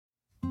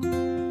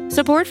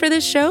Support for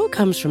this show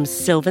comes from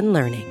Sylvan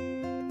Learning.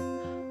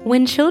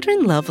 When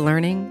children love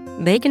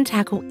learning, they can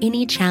tackle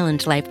any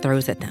challenge life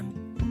throws at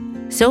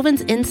them.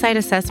 Sylvan's Insight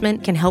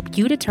Assessment can help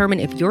you determine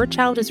if your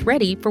child is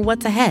ready for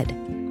what's ahead.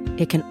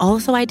 It can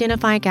also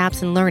identify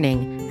gaps in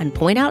learning and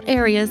point out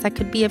areas that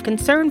could be of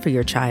concern for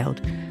your child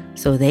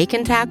so they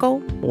can tackle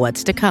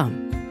what's to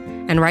come.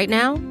 And right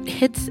now,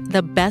 it's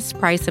the best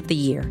price of the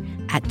year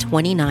at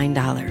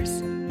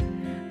 $29.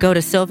 Go to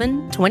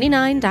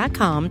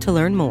sylvan29.com to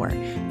learn more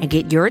and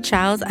get your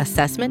child's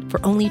assessment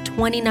for only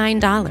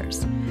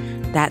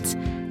 $29. That's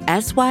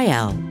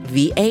SYLVAN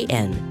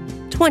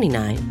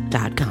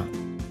 29.com.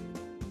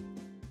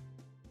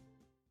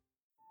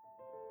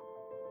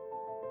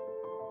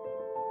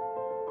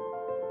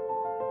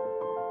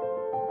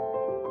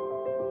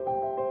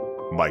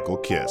 Michael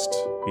Kist.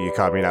 You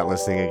caught me not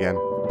listening again?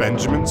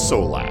 Benjamin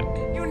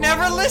Solak. You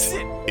never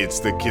listen! It's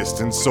the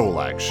Kist and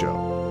Solak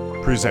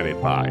Show,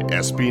 presented by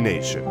SB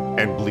Nation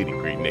and Bleeding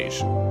Green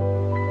Nation.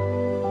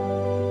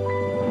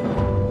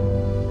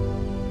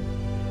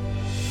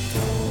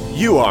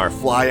 You are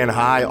flying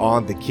high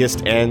on the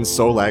Kist and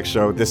Solak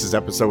Show. This is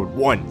episode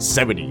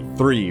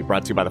 173,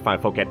 brought to you by the fine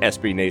folk at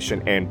SB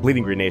Nation and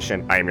Bleeding Green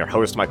Nation. I am your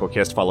host, Michael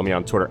Kist. Follow me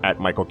on Twitter at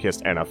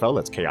MichaelKistNFL.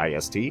 That's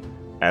Kist.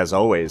 As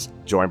always,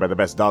 joined by the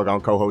best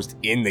doggone co-host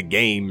in the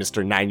game,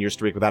 Mr. 9-year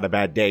streak without a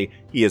bad day.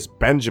 He is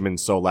Benjamin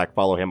Solak.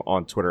 Follow him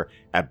on Twitter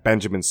at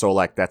Benjamin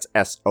Solak. That's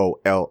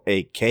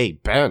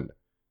Solak. Ben,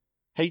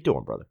 how you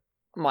doing, brother?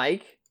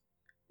 Mike,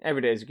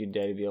 every day is a good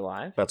day to be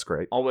alive. That's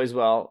great. Always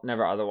well,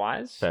 never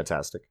otherwise.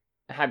 Fantastic.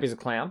 Happy as a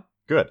clam.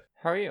 Good.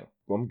 How are you?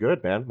 Well, I'm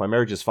good, man. My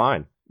marriage is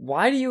fine.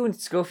 Why do you and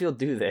Schofield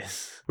do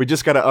this? We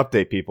just got to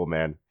update people,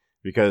 man,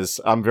 because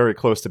I'm very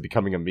close to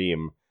becoming a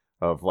meme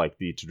of like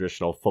the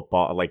traditional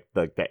football, like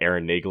the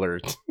Aaron Nagler.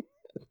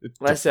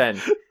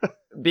 Listen,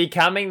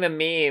 becoming the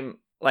meme,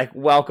 like,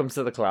 welcome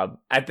to the club.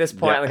 At this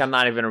point, like, I'm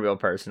not even a real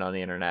person on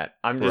the internet.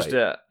 I'm just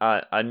a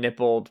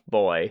nippled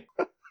boy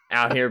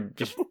out here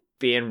just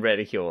being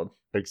ridiculed.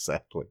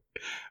 Exactly.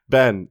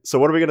 Ben, so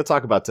what are we going to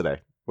talk about today?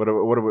 What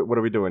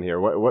are we doing here?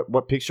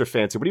 What piques your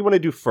fancy? What do you want to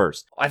do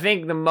first? I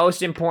think the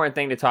most important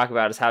thing to talk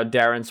about is how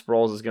Darren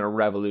Sproles is going to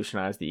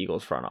revolutionize the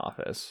Eagles front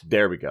office.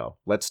 There we go.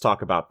 Let's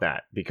talk about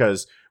that,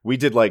 because we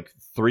did like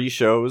 3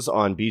 shows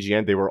on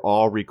BGN. They were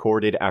all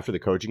recorded after the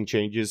coaching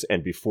changes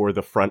and before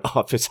the front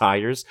office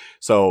hires.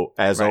 So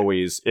as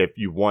always, if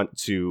you want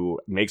to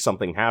make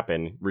something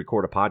happen,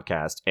 record a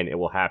podcast and it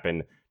will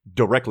happen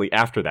directly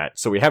after that.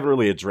 So we haven't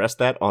really addressed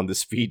that on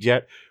this feed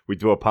yet. We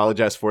do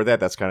apologize for that.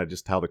 That's kind of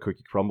just how the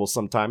cookie crumbles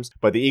sometimes.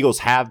 But the Eagles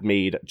have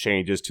made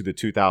changes to the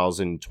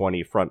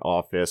 2020 front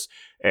office,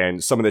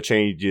 and some of the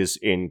changes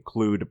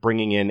include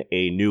bringing in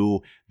a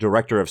new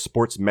director of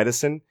sports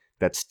medicine.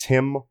 That's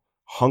Tim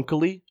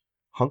Hunkley.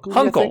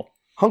 Hunkle.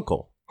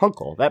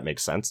 That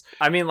makes sense.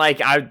 I mean,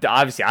 like, I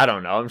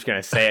don't know. I'm just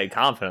going to say it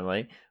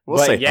confidently. We'll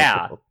say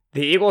yeah, Hunkle.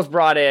 The Eagles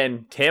brought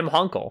in Tim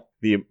Hunkle,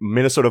 the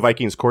Minnesota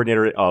Vikings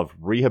coordinator of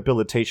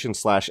rehabilitation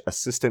 /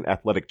 assistant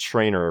athletic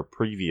trainer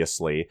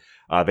previously.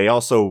 They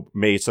also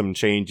made some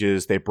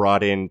changes. They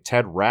brought in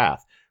Ted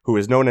Rath, who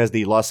is known as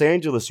the Los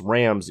Angeles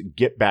Rams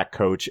get-back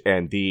coach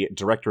and the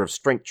director of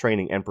strength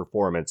training and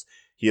performance.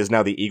 He is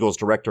now the Eagles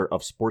director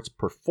of sports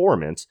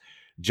performance.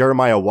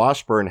 Jeremiah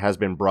Washburn has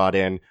been brought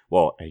in.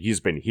 Well, he's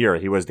been here.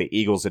 He was the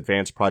Eagles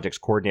Advanced Projects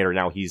Coordinator.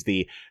 Now he's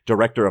the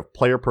Director of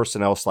Player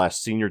Personnel /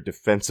 Senior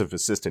Defensive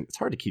Assistant. It's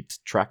hard to keep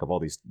track of all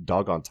these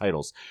doggone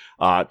titles.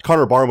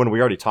 Connor Barwin, we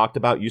already talked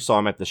about. You saw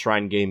him at the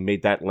Shrine game,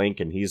 made that link,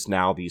 and he's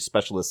now the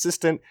Special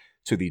Assistant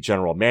to the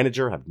General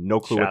Manager. I have no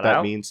clue what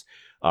that means.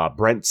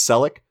 Brent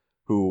Selleck,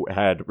 who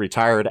had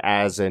retired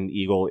as an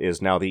Eagle,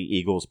 is now the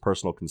Eagles'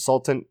 personal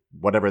consultant,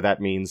 whatever that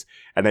means.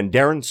 And then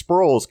Darren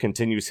Sproles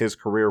continues his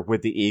career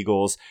with the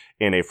Eagles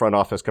in a front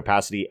office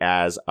capacity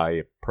as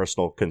a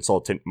personal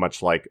consultant,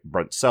 much like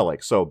Brent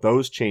Selleck. So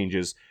those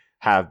changes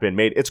have been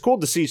made. It's cool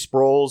to see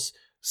Sproles,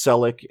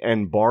 Selleck,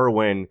 and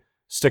Barwin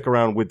stick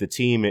around with the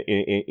team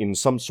in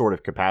some sort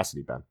of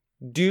capacity, Ben.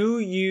 Do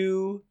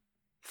you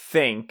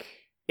think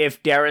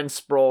if Darren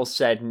Sproles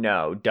said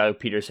no, Doug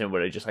Peterson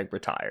would have just like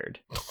retired?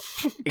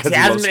 Because he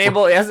hasn't been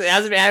able. It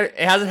hasn't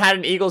had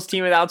an Eagles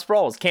team without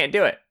Sproles. Can't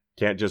do it.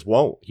 He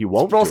won't.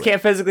 Sproles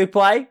can't physically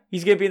play.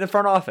 He's gonna be in the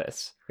front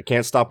office. I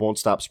can't stop, won't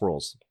stop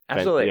Sproles.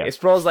 Absolutely. If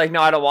Sproles like,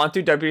 no, I don't want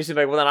to, Doug Peterson's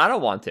like, well, then I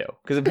don't want to,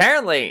 because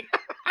apparently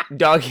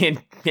Doug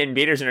and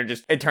Peterson are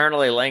just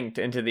eternally linked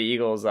into the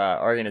Eagles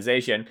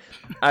organization.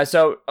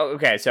 So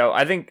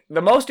I think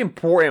the most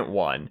important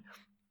one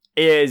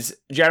is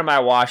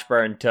Jeremiah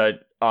Washburn to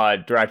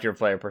director of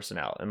player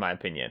personnel, in my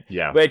opinion.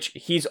 Yeah. Which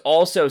he's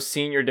also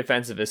senior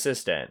defensive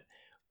assistant.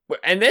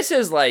 And this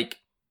is like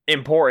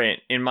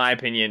important, in my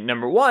opinion,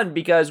 number one,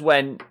 because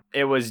when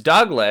it was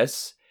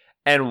Douglas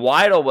and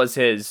Weidel was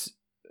his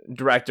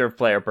director of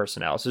player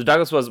personnel. So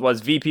Douglas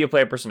was VP of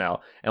player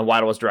personnel and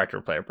Weidel was director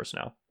of player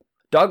personnel.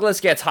 Douglas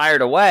gets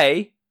hired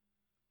away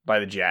by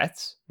the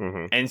Jets.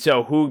 Mm-hmm. And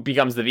so who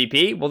becomes the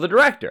VP? Well, the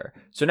director.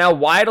 So now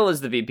Weidel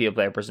is the VP of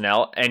player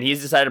personnel, and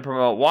he's decided to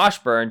promote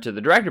Washburn to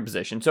the director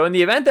position. So in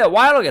the event that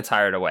Weidel gets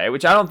hired away,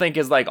 which I don't think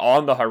is like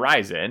on the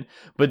horizon,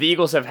 but the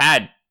Eagles have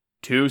had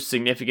 2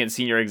 significant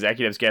senior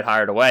executives get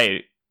hired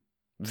away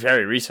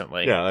very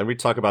recently. Yeah, and we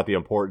talk about the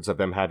importance of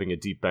them having a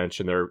deep bench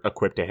and they're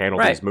equipped to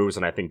handle these moves,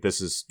 and I think this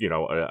is,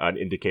 an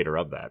indicator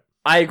of that.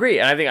 I agree,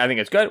 and I think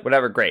it's good.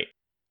 Whatever, great.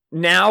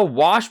 Now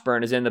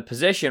Washburn is in the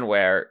position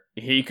where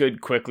he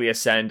could quickly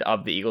ascend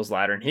up the Eagles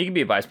ladder, and he could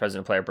be vice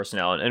president of player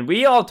personnel. And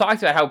we all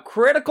talked about how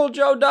critical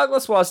Joe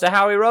Douglas was to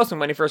Howie Roseman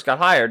when he first got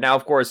hired. Now,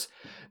 of course,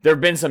 there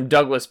have been some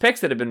Douglas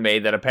picks that have been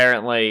made that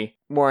apparently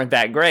weren't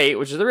that great,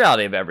 which is the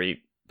reality of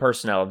every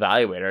personnel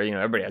evaluator.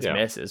 Everybody has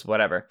misses,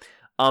 whatever.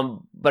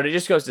 But it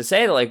just goes to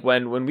say that, like,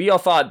 when we all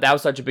thought that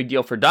was such a big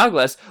deal for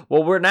Douglas,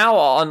 well, we're now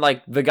on,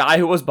 like, the guy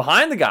who was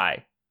behind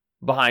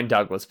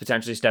Douglas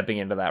potentially stepping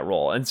into that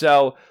role. And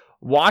so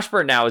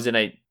Washburn now is in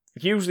a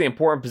hugely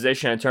important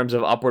position in terms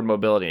of upward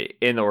mobility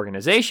in the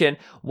organization,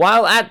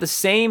 while at the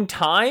same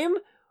time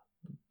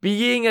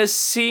being a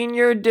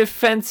senior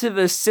defensive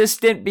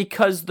assistant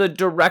because the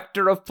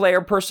director of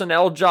player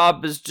personnel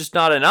job is just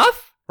not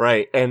enough.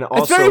 Right. And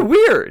also, it's very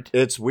weird.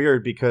 It's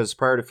weird because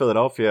prior to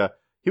Philadelphia,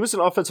 he was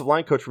an offensive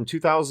line coach from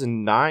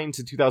 2009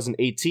 to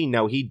 2018.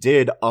 Now, he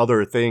did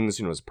other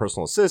things, as a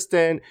personal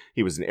assistant.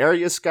 He was an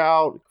area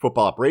scout,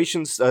 football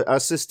operations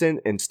assistant,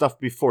 and stuff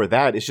before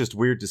that. It's just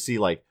weird to see,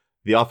 like,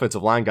 the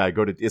offensive line guy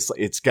go to,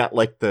 it's got,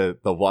 like, the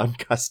Juan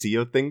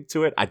Castillo thing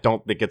to it. I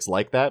don't think it's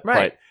like that,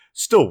 right. But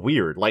still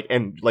weird.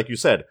 And like you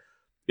said,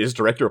 is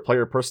director of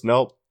player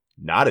personnel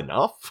not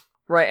enough?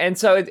 Right, and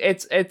so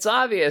it's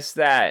obvious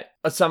that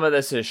some of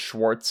this is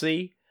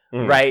Schwartzy.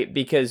 Right,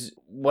 because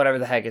whatever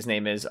the heck his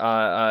name is,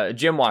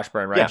 Jim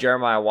Washburn, right? Yeah.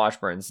 Jeremiah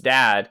Washburn's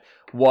dad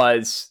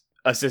was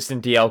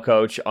assistant DL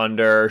coach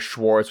under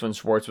Schwartz when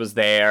Schwartz was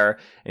there,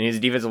 and he's a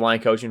defensive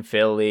line coach in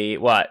Philly.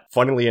 What?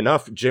 Funnily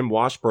enough, Jim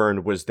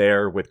Washburn was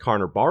there with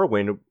Connor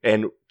Barwin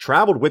and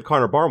traveled with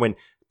Connor Barwin.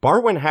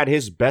 Barwin had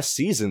his best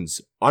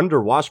seasons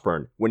under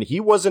Washburn. When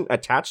he wasn't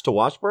attached to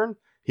Washburn,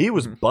 he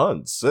was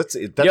buns.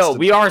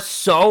 We are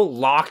so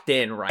locked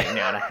in right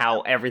now to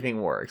how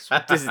everything works.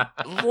 There's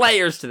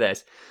layers to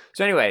this.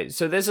 So anyway,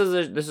 this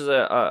is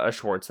a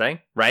Schwartz thing,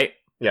 right?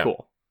 Yeah.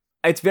 Cool.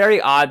 It's very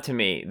odd to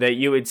me that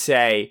you would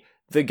say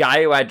the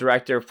guy who had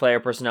director of player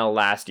personnel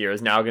last year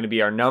is now going to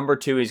be our number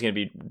 2. He's going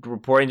to be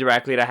reporting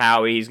directly to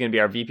Howie. He's going to be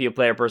our VP of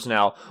player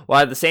personnel,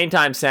 while at the same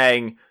time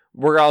saying,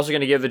 we're also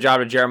going to give the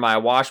job to Jeremiah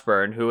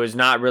Washburn, who has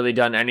not really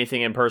done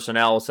anything in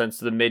personnel since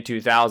the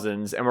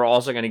mid-2000s, and we're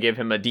also going to give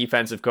him a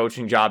defensive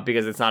coaching job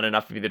because it's not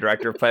enough to be the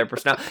director of player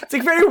personnel. It's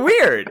like very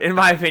weird, in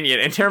my opinion,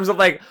 in terms of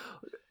like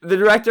the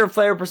director of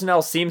player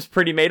personnel seems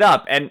pretty made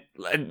up, and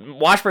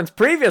Washburn's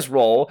previous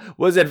role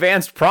was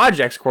advanced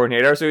projects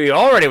coordinator, so he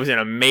already was in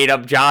a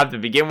made-up job to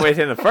begin with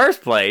in the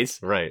first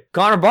place. Right.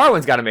 Connor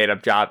Barwin's got a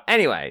made-up job.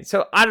 Anyway,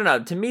 so I don't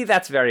know. To me,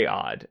 that's very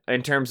odd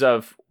in terms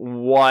of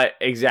what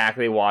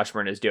exactly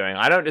Washburn is doing.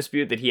 I don't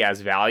dispute that he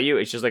has value.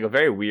 It's just like a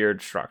very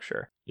weird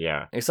structure.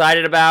 Yeah.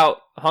 Excited about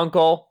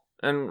Hunkel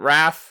and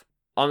Rath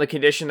on the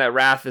condition that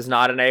Rath is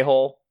not an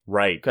a-hole.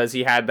 Right. Because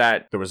he had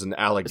that there was an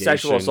allegation.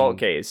 Sexual assault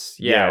case.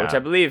 Yeah, which I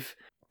believe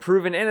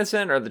proven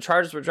innocent or the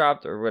charges were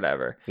dropped or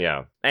whatever.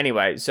 Yeah.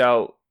 Anyway,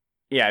 so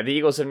yeah, the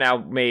Eagles have now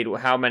made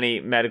how many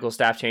medical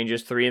staff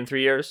changes? 3 in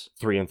 3 years?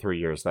 3 in 3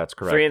 years, that's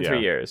correct. 3 in 3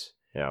 years.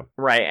 Yeah.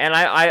 Right. And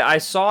I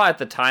saw at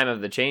the time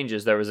of the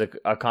changes, there was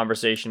a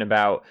conversation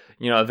about,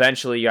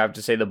 eventually you have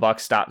to say the buck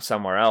stops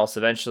somewhere else.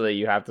 Eventually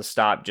you have to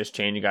stop just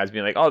changing guys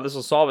being like, oh, this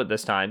will solve it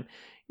this time.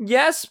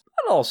 Yes,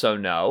 but also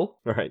no.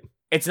 Right.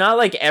 It's not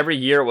like every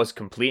year was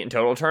complete and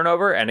total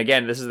turnover. And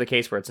again, this is the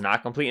case where it's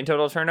not complete and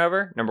total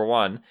turnover, number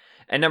 1.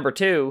 And number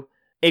 2,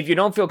 if you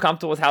don't feel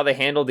comfortable with how they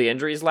handled the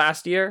injuries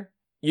last year,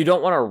 you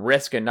don't want to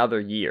risk another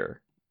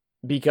year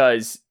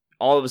because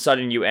all of a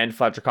sudden you end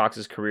Fletcher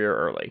Cox's career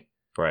early.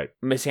 Right.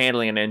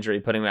 Mishandling an injury,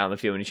 putting him out on the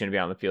field when he shouldn't be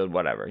on the field,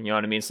 whatever. You know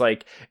what I mean? It's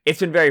like, it's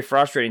been very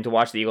frustrating to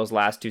watch the Eagles'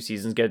 last 2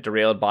 seasons get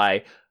derailed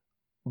by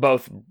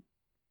both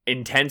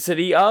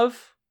intensity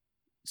of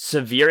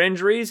severe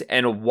injuries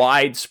and a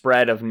wide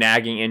spread of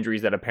nagging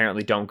injuries that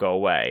apparently don't go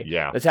away.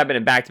 Yeah. That's happened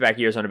in back-to-back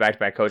years under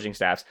back-to-back coaching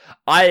staffs.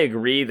 I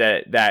agree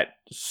that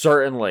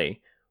certainly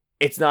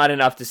it's not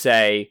enough to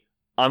say,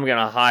 I'm going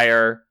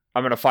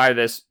to fire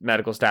this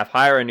medical staff,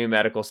 hire a new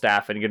medical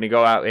staff, and going to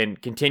go out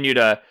and continue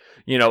to,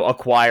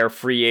 acquire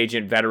free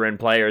agent veteran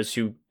players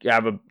who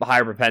have a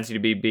higher propensity to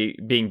be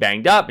being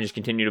banged up and just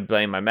continue to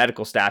blame my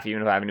medical staff,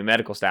 even if I have a new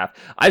medical staff.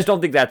 I just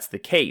don't think that's the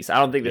case. I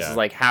don't think this is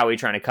like Howie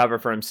trying to cover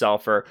for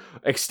himself or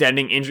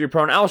extending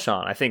injury-prone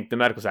Alshon. I think the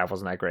medical staff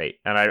wasn't that great,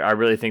 and I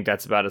really think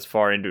that's about as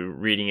far into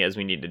reading it as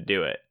we need to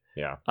do it.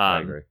 Yeah, I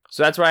agree.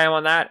 So that's where I am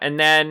on that. And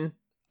then,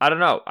 I don't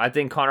know. I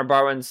think Connor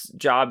Barwin's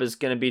job is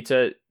going to be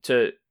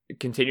to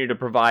continue to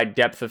provide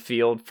depth of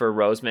field for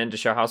Roseman to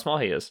show how small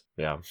he is.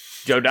 Yeah.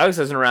 Joe Douglas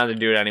isn't around to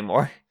do it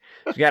anymore.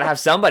 You got to have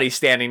somebody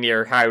standing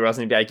near Harry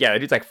Roseman and be like, yeah, the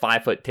dude's like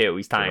 5'2".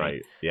 He's tiny.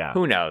 Right. Yeah.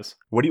 Who knows?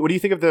 What do you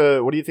think of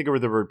the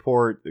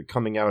report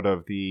coming out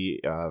of the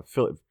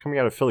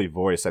Philly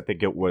Voice? I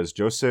think it was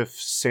Joseph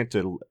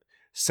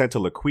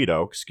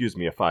Santaliquido. Excuse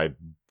me if I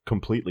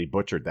completely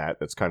butchered that.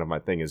 That's kind of my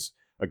thing, is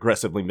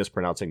aggressively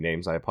mispronouncing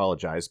names. I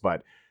apologize,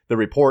 but the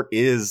report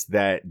is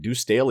that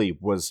Deuce Staley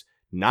was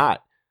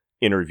not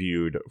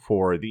interviewed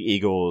for the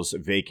Eagles'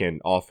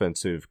 vacant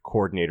offensive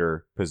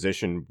coordinator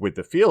position, with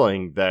the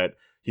feeling that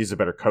he's a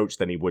better coach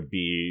than he would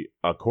be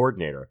a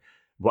coordinator.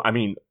 Well, I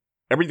mean,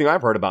 everything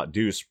I've heard about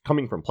Deuce,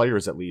 coming from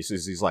players at least,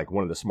 is he's like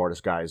one of the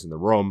smartest guys in the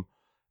room.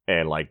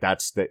 And like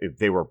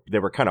they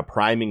were kind of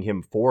priming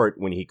him for it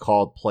when he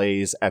called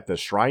plays at the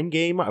Shrine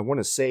game. I want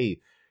to say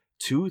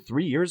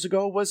 2-3 years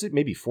ago, was it?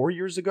 Maybe 4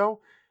 years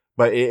ago.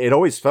 But it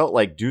always felt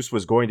like Deuce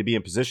was going to be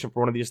in position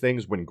for one of these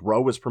things. When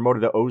Groh was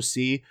promoted to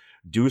OC,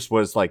 Deuce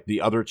was like the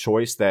other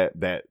choice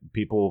that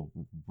people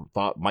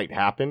thought might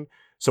happen.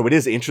 So it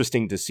is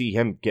interesting to see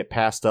him get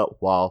passed up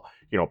while,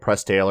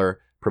 Press Taylor,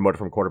 promoted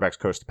from quarterbacks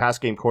coach to pass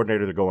game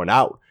coordinator, they're going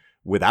out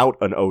without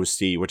an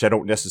OC, which I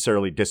don't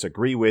necessarily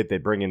disagree with. They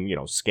bring in,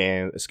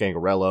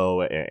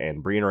 Scangarello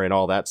and Breener and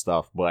all that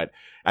stuff. But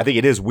I think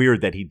it is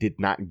weird that he did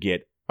not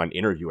get an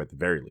interview at the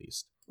very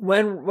least.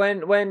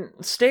 When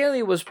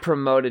Staley was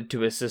promoted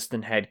to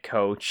assistant head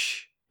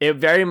coach, it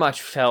very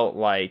much felt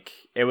like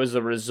it was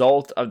the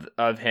result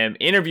of him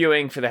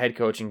interviewing for the head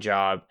coaching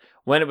job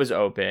when it was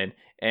open,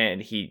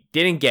 and he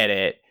didn't get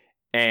it,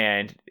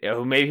 and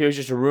maybe it was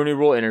just a Rooney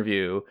Rule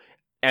interview,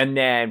 and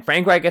then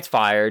Frank Reich gets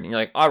fired, and you're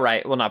like, all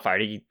right, well, not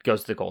fired, he goes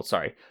to the Colts,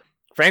 sorry.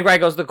 Frank Reich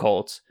goes to the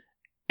Colts,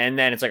 and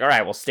then it's like, all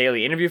right, well,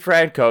 Staley interviewed for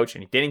head coach,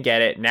 and he didn't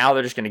get it, now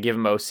they're just going to give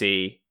him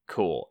OC,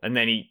 cool. And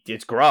then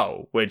it's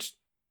Groh, which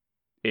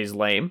is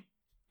lame.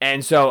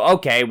 And so,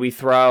 okay, we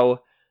throw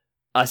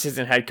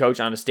assistant head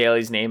coach onto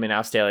Staley's name, and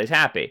now Staley's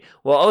happy.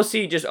 Well,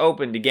 OC just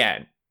opened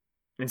again,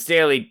 and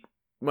Staley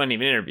wasn't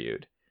even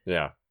interviewed.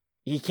 Yeah.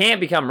 He can't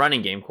become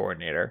running game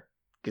coordinator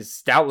because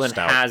Stoutland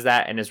has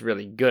that and is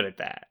really good at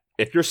that.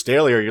 If you're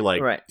Staley, are you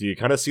like, right, do you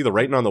kind of see the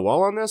writing on the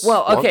wall on this?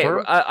 Well, okay,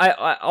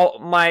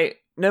 my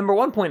number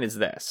one point is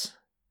this.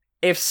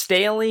 If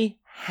Staley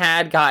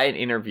had gotten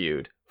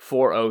interviewed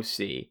for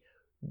OC,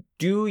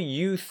 do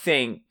you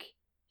think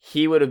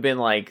he would have been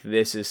like,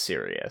 this is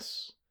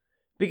serious?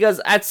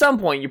 Because at some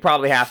point, you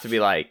probably have to be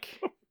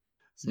like,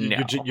 no.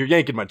 You're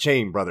yanking my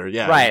chain, brother.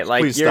 Yeah. Right,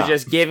 like you're stop.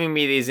 just giving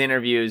me these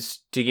interviews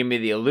to give me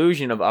the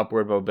illusion of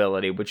upward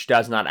mobility, which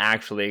does not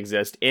actually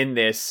exist in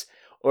this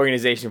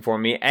organization for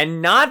me,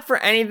 and not for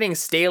anything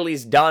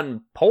Staley's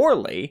done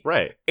poorly.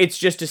 Right. It's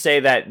just to say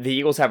that the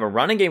Eagles have a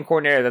running game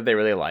coordinator that they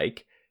really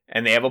like,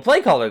 and they have a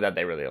play caller that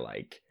they really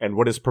like. And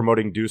what does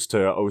promoting Deuce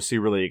to OC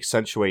really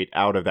accentuate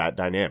out of that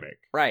dynamic?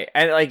 Right.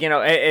 And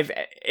if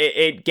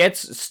it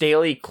gets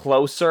Staley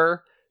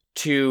closer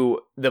to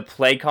the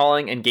play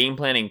calling and game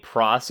planning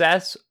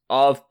process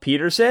of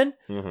Peterson,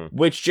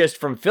 which just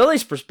from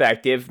Philly's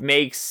perspective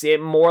makes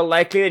it more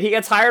likely that he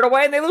gets hired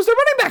away and they lose their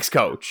running backs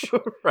coach.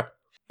 Right.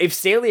 If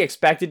Staley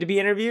expected to be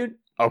interviewed,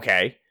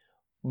 okay.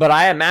 But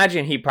I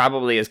imagine he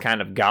probably has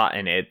kind of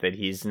gotten it that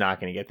he's not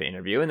going to get the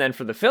interview. And then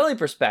for the Philly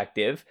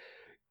perspective,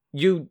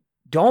 you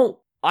don't,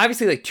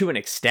 obviously, like, to an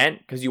extent,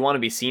 because you want to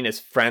be seen as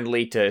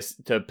friendly to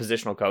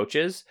positional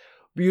coaches,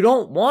 but you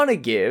don't want to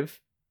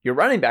give your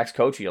running backs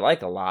coach, who you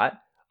like a lot,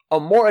 a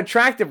more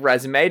attractive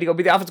resume to go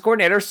be the offensive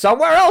coordinator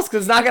somewhere else,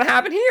 because it's not going to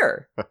happen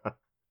here.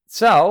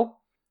 So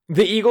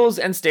the Eagles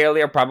and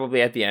Staley are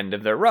probably at the end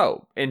of their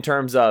rope in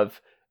terms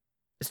of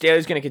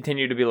Staley's going to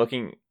continue to be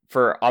looking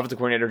for offensive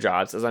coordinator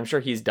jobs, as I'm sure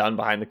he's done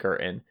behind the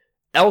curtain,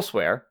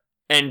 elsewhere,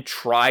 and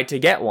try to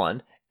get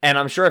one. And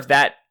I'm sure if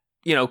that,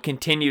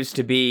 continues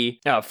to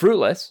be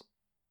fruitless,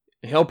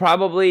 he'll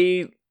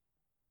probably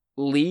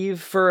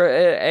leave for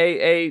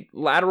a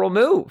lateral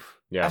move.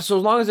 Yeah. So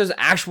as long as there's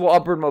actual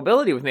upward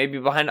mobility with maybe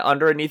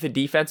underneath a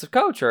defensive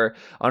coach or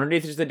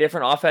underneath just a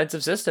different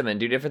offensive system and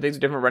do different things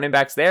with different running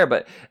backs there.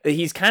 But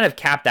he's kind of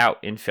capped out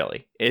in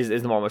Philly is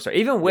the moment we start.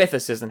 Even with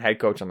assistant head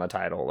coach on the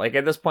title. Like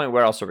at this point,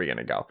 where else are we going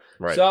to go?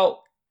 Right. So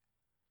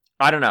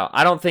I don't know.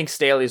 I don't think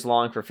Staley's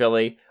long for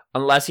Philly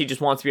unless he just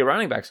wants to be a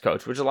running backs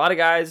coach, which a lot of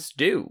guys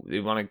do.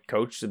 They want to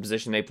coach the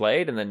position they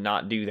played and then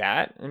not do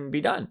that and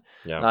be done.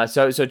 Yeah.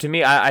 So to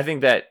me, I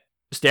think that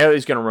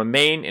Staley's going to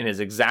remain in his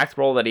exact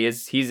role that he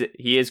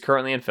is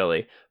currently in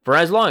Philly for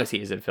as long as he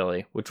is in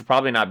Philly, which will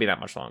probably not be that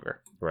much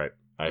longer. Right.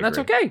 And that's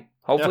okay.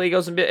 Hopefully he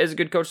goes and is a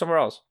good coach somewhere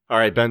else. All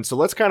right, Ben. So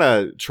let's kind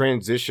of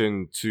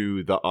transition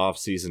to the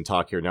off-season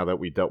talk here now that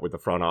we dealt with the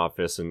front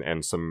office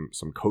and some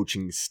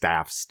coaching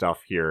staff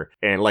stuff here.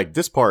 And like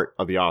this part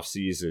of the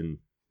off-season,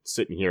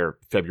 sitting here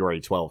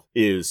February 12th,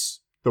 is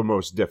the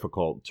most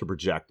difficult to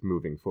project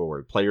moving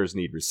forward. Players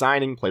need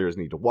resigning, players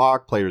need to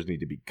walk, players need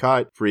to be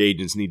cut, free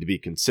agents need to be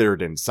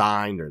considered and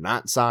signed or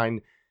not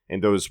signed,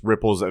 and those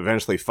ripples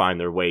eventually find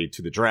their way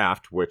to the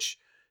draft, which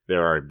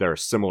there are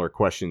similar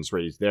questions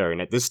raised there.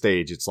 And at this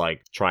stage, it's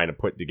like trying to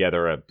put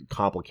together a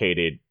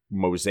complicated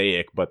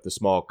mosaic, but the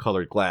small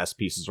colored glass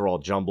pieces are all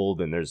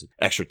jumbled, and there's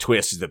extra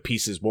twists. There's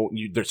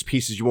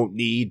pieces you won't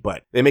need,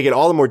 but they make it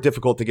all the more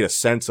difficult to get a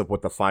sense of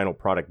what the final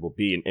product will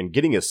be. And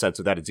getting a sense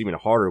of that is even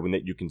harder when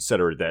that you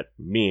consider that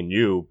me and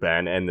you,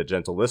 Ben, and the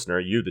gentle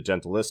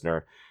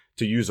listener,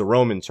 to use a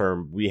Roman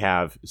term, we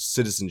have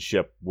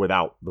citizenship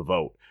without the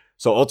vote.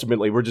 So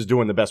ultimately, we're just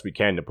doing the best we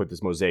can to put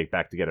this mosaic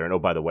back together. And oh,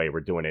 by the way,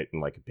 we're doing it in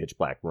like a pitch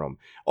black room.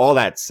 All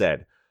that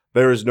said,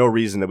 there is no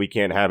reason that we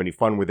can't have any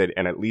fun with it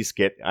and at least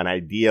get an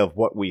idea of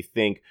what we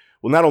think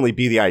will not only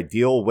be the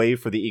ideal way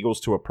for the Eagles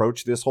to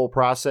approach this whole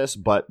process,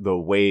 but the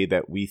way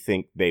that we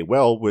think they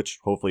will, which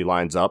hopefully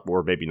lines up,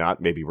 or maybe not.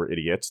 Maybe we're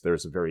idiots.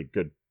 There's a very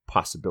good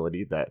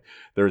possibility that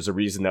there's a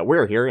reason that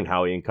we're here and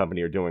Howie and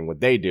company are doing what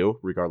they do,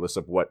 regardless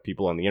of what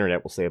people on the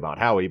internet will say about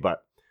Howie.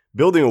 But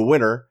building a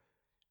winner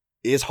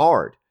is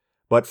hard.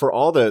 But for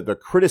all the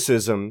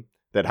criticism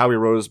that Howie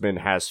Roseman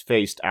has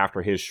faced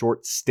after his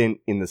short stint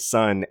in the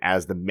sun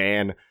as the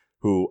man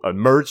who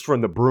emerged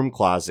from the broom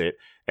closet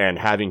and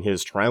having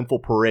his triumphal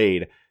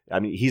parade, I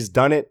mean, he's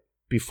done it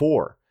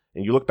before.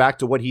 And you look back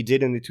to what he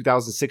did in the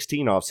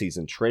 2016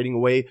 offseason, trading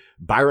away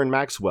Byron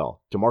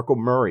Maxwell, DeMarco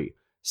Murray,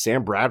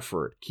 Sam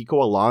Bradford,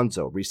 Kiko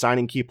Alonso,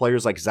 re-signing key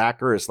players like Zach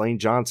Ertz, Lane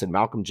Johnson,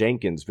 Malcolm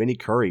Jenkins, Vinny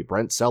Curry,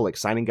 Brent Selleck,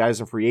 signing guys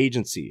in free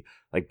agency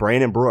like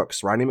Brandon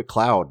Brooks, Rodney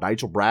McLeod,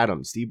 Nigel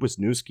Bradham, Steve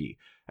Wisniewski,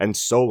 and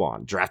so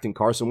on. Drafting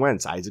Carson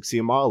Wentz, Isaac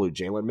Seumalo,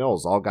 Jalen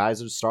Mills, all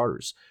guys are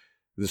starters.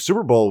 The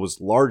Super Bowl was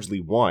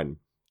largely won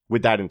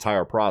with that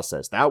entire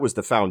process. That was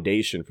the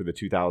foundation for the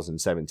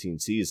 2017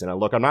 season. And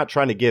look, I'm not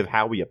trying to give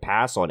Howie a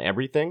pass on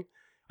everything.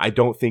 I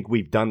don't think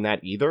we've done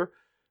that either.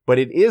 But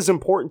it is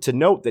important to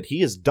note that he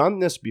has done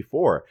this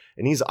before,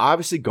 and he's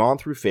obviously gone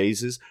through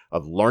phases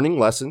of learning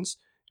lessons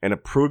and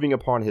improving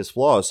upon his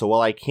flaws. So while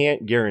I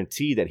can't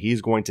guarantee that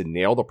he's going to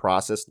nail the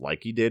process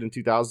like he did in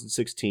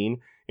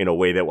 2016 in a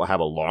way that will have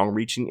a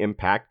long-reaching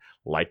impact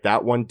like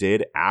that one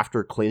did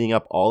after cleaning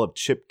up all of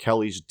Chip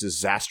Kelly's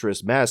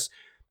disastrous mess,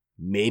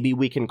 maybe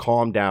we can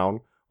calm down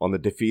on the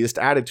defeatist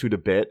attitude a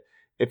bit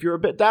if you're a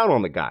bit down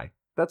on the guy.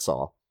 That's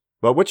all.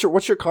 But what's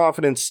your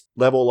confidence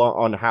level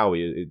on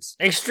Howie? It's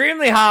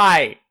extremely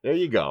high. There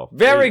you go.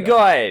 Very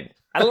good.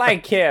 I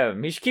like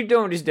him. He should keep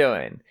doing what he's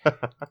doing.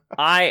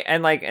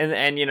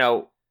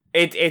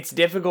 It's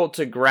difficult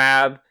to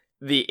grab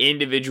the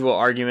individual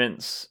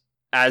arguments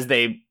as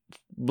they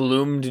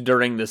bloomed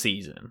during the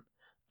season.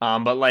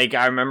 But like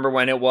I remember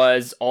when it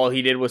was all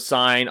he did was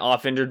sign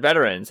off-injured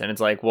veterans, and it's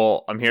like,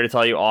 well, I'm here to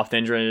tell you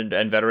off-injured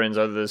and veterans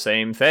are the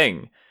same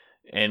thing.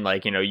 And,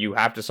 like, you know, you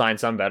have to sign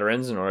some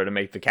veterans in order to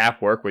make the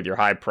cap work with your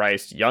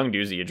high-priced young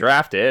dudes that you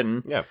drafted.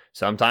 And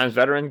sometimes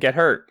veterans get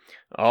hurt.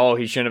 Oh,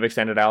 he shouldn't have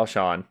extended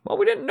Alshon. Well,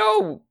 we didn't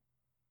know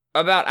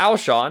about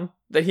Alshon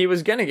that he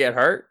was going to get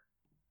hurt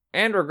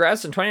and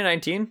regress in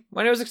 2019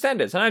 when it was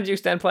extended. Sometimes you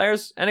extend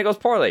players and it goes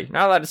poorly. You're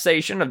not allowed to say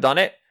you shouldn't have done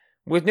it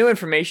with new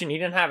information he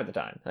didn't have at the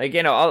time. Like,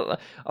 you know,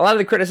 a lot of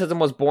the criticism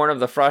was born of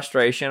the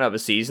frustration of a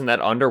season that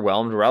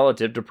underwhelmed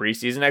relative to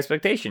preseason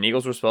expectation.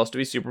 Eagles were supposed to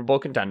be Super Bowl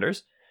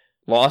contenders.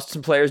 Lost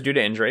some players due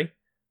to injury.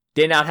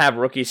 Did not have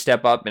rookies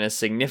step up in a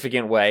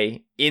significant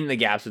way in the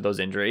gaps of those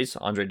injuries.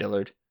 Andre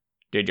Dillard,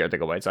 J.J.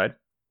 Arthur-Whiteside.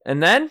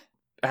 And then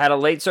had a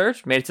late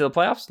surge, made it to the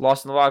playoffs,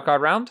 lost in the wild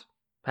card round,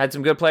 had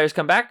some good players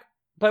come back,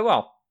 play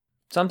well.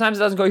 Sometimes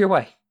it doesn't go your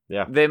way.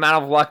 Yeah. The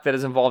amount of luck that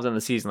is involved in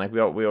the season, like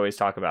we always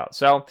talk about.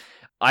 So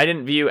I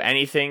didn't view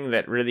anything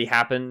that really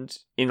happened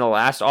in the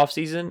last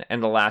offseason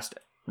and the last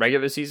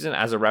regular season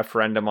as a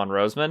referendum on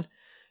Roseman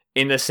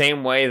in the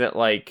same way that,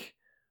 like,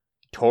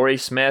 Torrey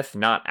Smith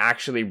not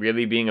actually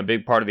really being a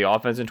big part of the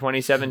offense in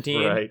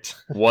 2017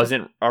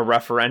 wasn't a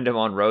referendum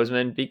on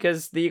Roseman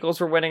because the Eagles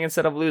were winning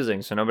instead of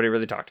losing, so nobody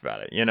really talked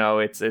about it. You know,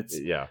 it's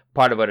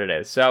part of what it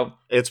is. So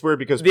it's weird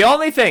because the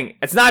only thing,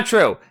 it's not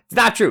true.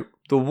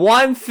 The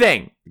one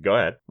thing go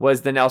ahead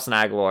was the Nelson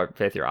Aguilar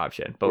 5th-year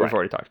option, but we've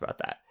already talked about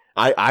that.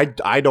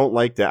 I don't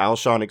like the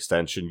Alshon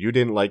extension. You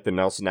didn't like the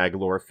Nelson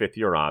Aguilar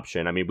 5th-year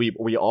option. I mean,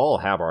 we all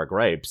have our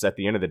gripes. At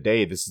the end of the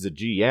day, this is a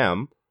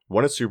GM.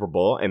 Won a Super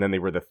Bowl, and then they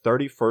were the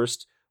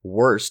 31st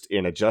worst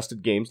in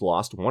adjusted games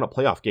lost, won a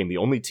playoff game. The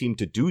only team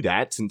to do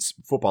that since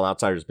Football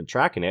Outsider has been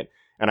tracking it.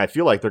 And I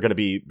feel like they're going to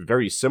be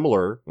very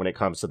similar when it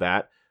comes to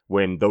that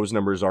when those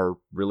numbers are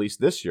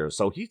released this year.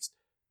 So he's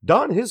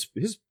done his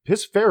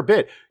fair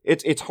bit.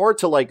 It's hard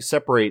to like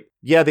separate.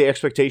 Yeah, the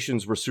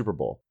expectations were Super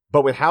Bowl,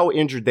 but with how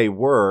injured they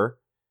were,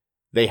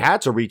 they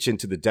had to reach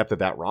into the depth of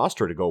that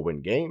roster to go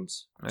win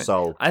games. Right.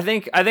 So I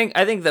think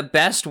the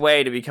best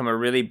way to become a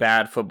really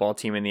bad football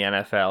team in the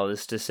NFL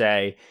is to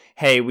say,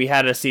 hey, we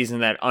had a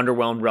season that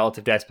underwhelmed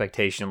relative to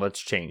expectation.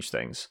 Let's change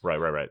things.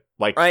 Right.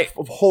 Like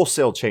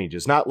wholesale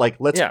changes, not like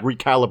let's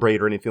recalibrate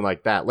or anything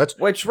like that. Let's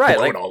blow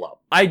it all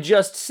up. I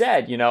just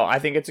said, you know, I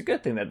think it's a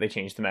good thing that they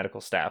changed the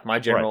medical staff. My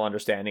general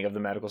understanding of the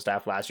medical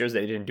staff last year is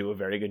they didn't do a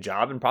very good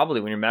job. And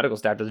probably when your medical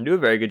staff doesn't do a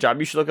very good job,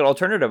 you should look at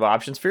alternative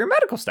options for your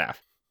medical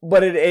staff.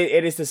 But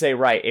it is to say,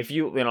 right, if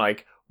you know,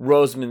 like,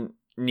 Roseman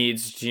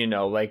needs to, you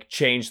know, like,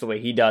 change the way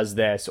he does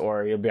this,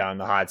 or he'll be on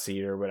the hot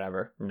seat or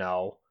whatever.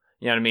 No.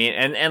 You know what I mean?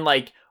 And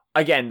like,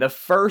 again, the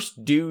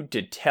first dude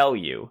to tell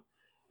you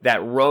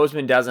that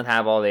Roseman doesn't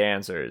have all the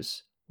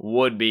answers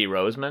would be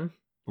Roseman.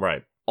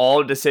 Right.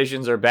 All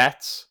decisions are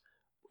bets.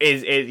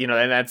 Is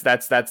and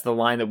that's the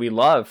line that we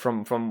love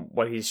from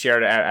what he's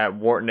shared at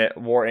Wharton,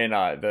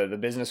 the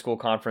business school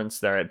conference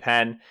there at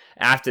Penn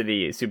after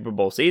the Super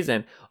Bowl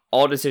season.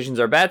 All decisions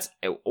are bets.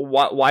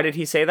 Why did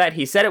he say that?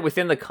 He said it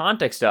within the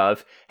context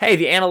of, hey,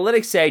 the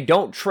analytics say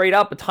don't trade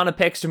up a ton of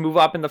picks to move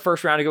up in the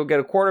first round to go get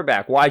a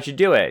quarterback. Why'd you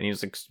do it? And he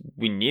was like,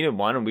 we needed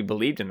one and we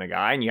believed in the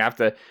guy, and you have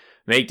to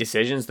make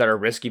decisions that are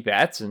risky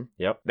bets, and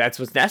that's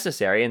what's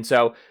necessary. And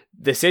so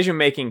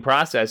decision-making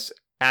process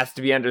has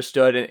to be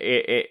understood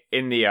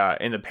in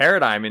the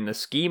paradigm, in the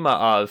schema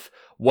of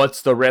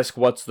what's the risk,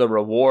 what's the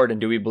reward,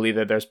 and do we believe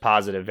that there's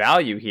positive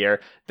value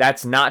here?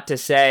 That's not to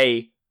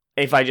say,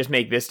 if I just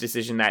make this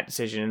decision, that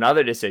decision, and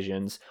other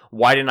decisions,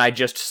 why didn't I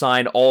just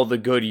sign all the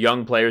good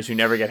young players who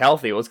never get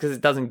healthy? Well, it's because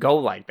it doesn't go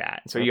like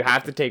that. So you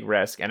have to take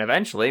risk, and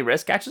eventually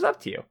risk catches up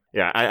to you.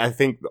 Yeah, I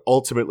think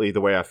ultimately the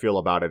way I feel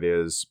about it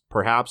is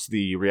perhaps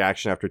the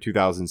reaction after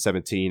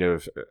 2017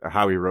 of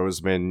Howie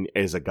Roseman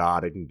is a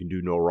god and can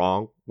do no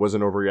wrong was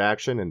an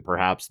overreaction, and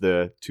perhaps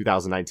the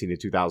 2019 to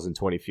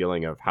 2020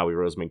 feeling of Howie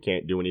Roseman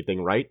can't do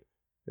anything right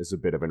is a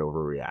bit of an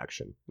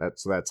overreaction.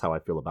 That's how I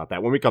feel about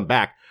that. When we come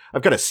back,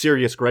 I've got a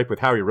serious gripe with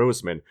Howie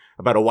Roseman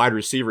about a wide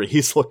receiver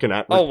he's looking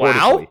at. Oh,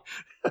 wow.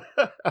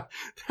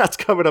 That's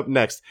coming up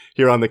next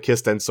here on the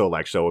Kist and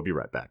Solak Show. We'll be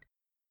right back.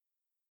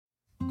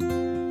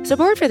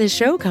 Support for this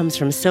show comes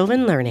from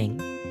Sylvan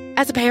Learning.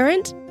 As a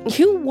parent,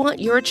 you want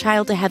your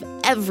child to have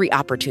every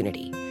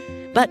opportunity,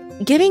 but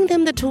giving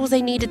them the tools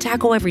they need to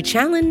tackle every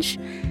challenge,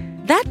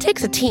 that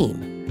takes a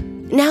team.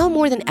 Now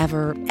more than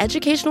ever,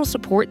 educational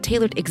support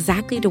tailored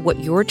exactly to what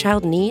your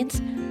child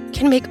needs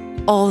can make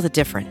all the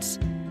difference.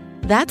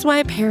 That's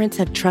why parents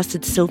have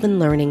trusted Sylvan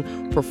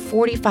Learning for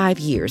 45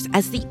 years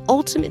as the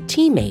ultimate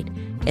teammate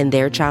in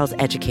their child's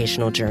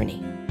educational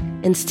journey,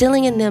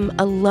 instilling in them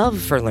a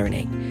love for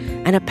learning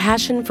and a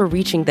passion for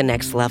reaching the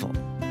next level.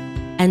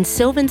 And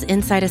Sylvan's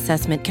Insight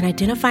Assessment can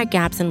identify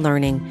gaps in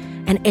learning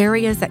and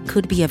areas that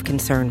could be of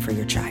concern for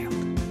your child.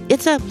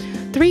 It's a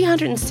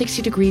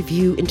 360-degree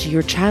view into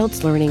your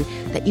child's learning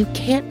that you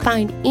can't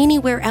find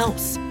anywhere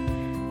else,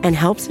 and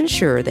helps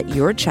ensure that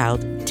your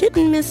child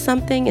didn't miss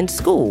something in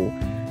school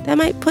that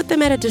might put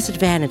them at a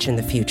disadvantage in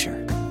the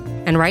future.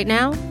 And right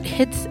now,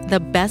 it's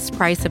the best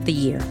price of the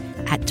year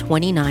at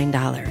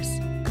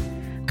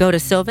 $29. Go to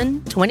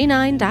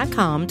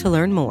sylvan29.com to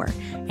learn more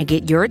and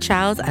get your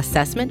child's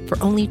assessment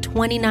for only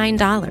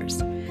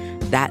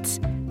 $29. That's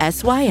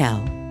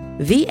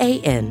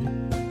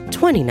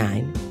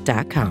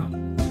SYLVAN29.com.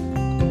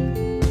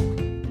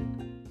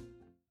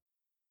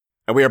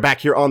 And we are back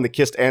here on the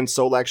Kist and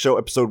Solak Show,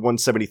 episode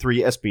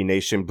 173, SB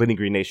Nation, Bleeding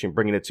Green Nation,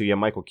 bringing it to you.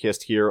 Michael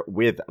Kist here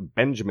with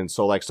Benjamin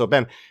Solak. So,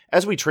 Ben,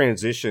 as we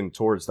transition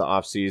towards the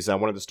offseason, I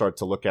wanted to start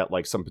to look at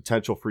like some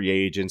potential free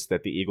agents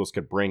that the Eagles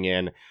could bring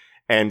in.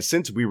 And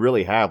since we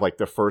really have like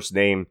the first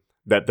name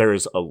that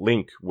there's a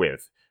link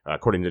with,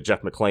 according to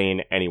Jeff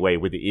McClain anyway,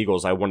 with the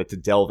Eagles, I wanted to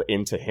delve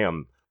into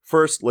him.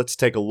 First, let's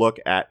take a look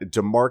at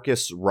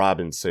Demarcus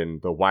Robinson,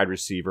 the wide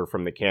receiver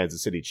from the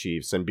Kansas City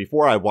Chiefs. And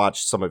before I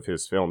watched some of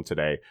his film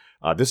today,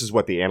 this is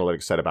what the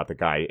analytics said about the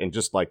guy. And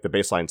just like the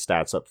baseline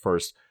stats up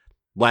first,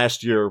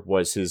 last year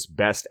was his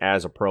best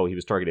as a pro. He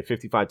was targeted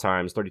 55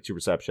 times, 32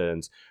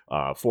 receptions,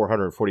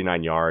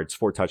 449 yards,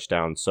 4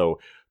 touchdowns. So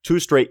 2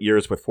 straight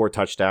years with 4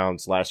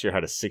 touchdowns. Last year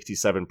had a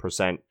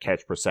 67%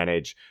 catch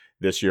percentage.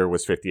 This year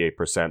was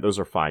 58%. Those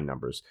are fine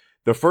numbers.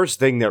 The first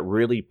thing that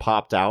really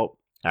popped out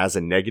as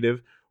a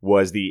negative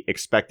was the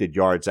expected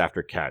yards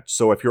after catch.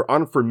 So if you're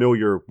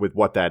unfamiliar with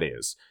what that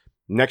is,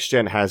 Next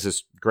Gen has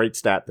this great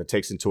stat that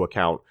takes into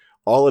account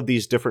all of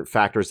these different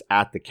factors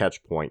at the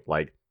catch point,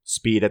 like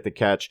speed at the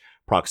catch,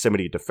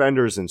 proximity to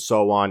defenders, and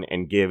so on,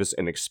 and gives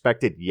an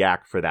expected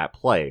yak for that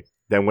play.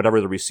 Then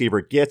whatever the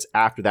receiver gets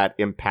after that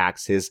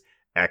impacts his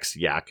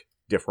X-yak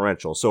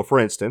differential. So for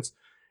instance,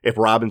 if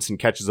Robinson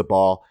catches a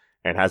ball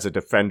and has a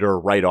defender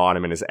right on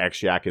him and his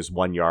X-yak is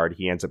 1 yard,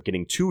 he ends up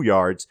getting 2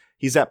 yards.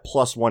 He's at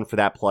 +1 for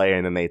that play,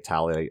 and then they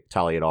tally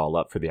it all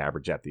up for the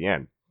average at the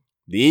end.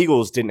 The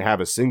Eagles didn't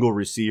have a single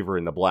receiver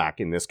in the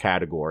black in this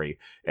category,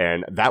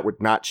 and that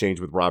would not change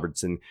with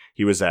Robertson.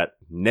 He was at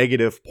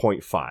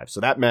 -0.5. So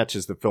that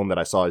matches the film that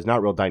I saw. He's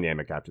not real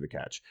dynamic after the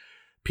catch.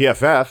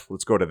 PFF,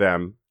 let's go to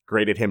them,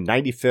 graded him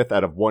 95th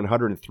out of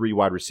 103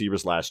 wide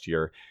receivers last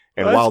year.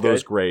 And while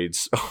those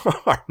grades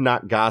are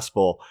not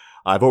gospel,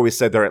 I've always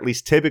said they're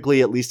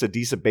typically at least a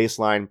decent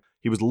baseline.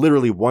 He was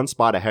literally 1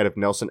 spot ahead of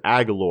Nelson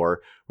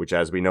Aguilar, which,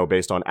 as we know,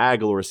 based on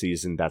Aguilar's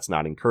season, that's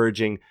not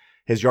encouraging.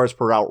 His yards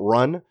per route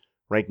run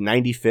ranked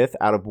 95th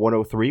out of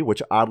 103,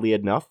 which oddly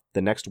enough,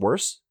 the next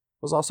worst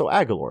was also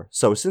Aguilar.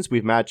 So since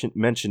we've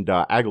mentioned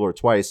Aguilar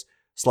twice,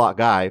 slot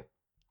guy,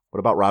 what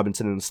about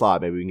Robinson in the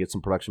slot? Maybe we can get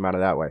some production out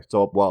of that way.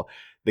 So, well,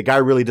 the guy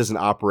really doesn't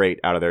operate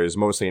out of there. He's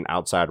mostly an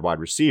outside wide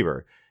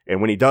receiver. And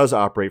when he does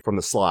operate from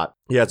the slot,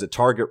 he has a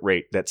target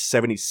rate that's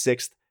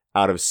 76th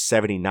out of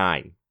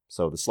 79.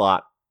 So the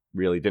slot,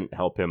 really didn't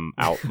help him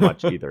out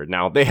much either.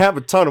 Now, they have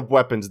a ton of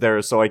weapons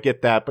there, so I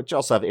get that, but you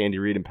also have Andy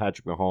Reid and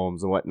Patrick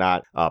Mahomes and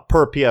whatnot.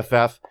 Per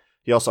PFF,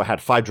 he also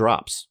had 5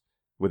 drops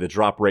with a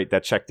drop rate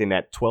that checked in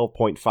at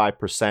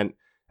 12.5%.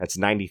 That's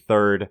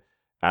 93rd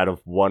out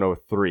of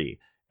 103.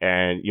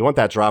 And you want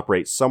that drop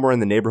rate somewhere in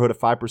the neighborhood of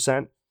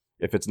 5%.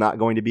 If it's not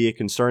going to be a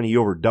concern, he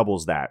over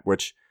doubles that,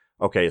 which,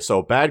 okay,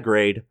 so bad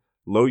grade,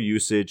 low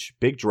usage,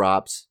 big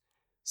drops.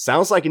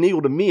 Sounds like an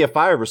Eagle to me if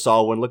I ever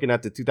saw one looking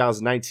at the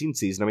 2019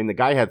 season. I mean, the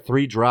guy had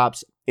 3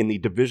 drops in the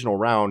divisional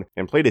round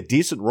and played a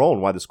decent role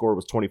in why the score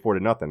was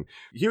 24-0.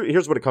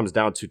 Here's what it comes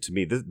down to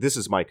me. This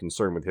is my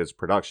concern with his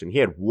production. He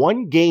had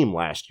 1 game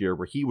last year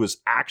where he was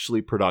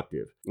actually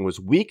productive. It was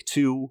week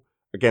 2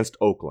 against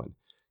Oakland.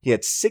 He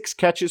had 6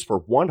 catches for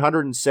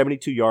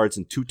 172 yards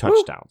and 2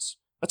 touchdowns.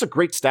 That's a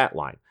great stat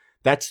line.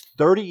 That's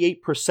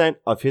 38%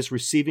 of his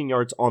receiving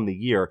yards on the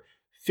year,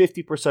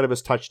 50% of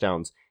his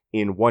touchdowns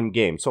in 1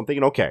 game. So I'm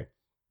thinking, okay,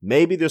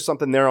 maybe there's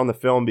something there on the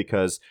film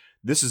because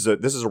this is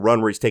a run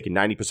where he's taking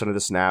 90% of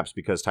the snaps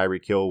because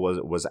Tyreek Hill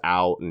was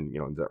out and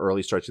the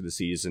early stretch of the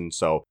season.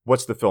 So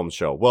what's the film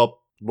show?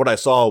 Well, what I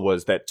saw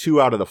was that 2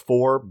 out of the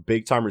 4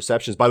 big time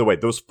receptions. By the way,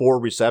 those 4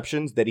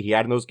 receptions that he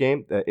had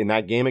in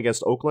that game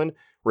against Oakland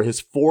were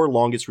his 4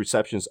 longest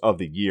receptions of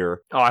the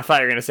year. Oh, I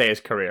thought you were going to say his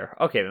career.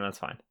 Okay, then that's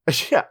fine.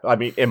 Yeah, I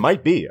mean, it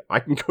might be. I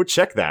can go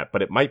check that,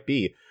 but it might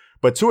be.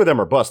 But 2 of them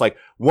are bust. Like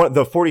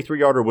the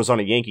 43-yarder was on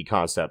a Yankee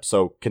concept,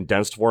 so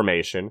condensed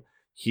formation.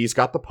 He's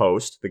got the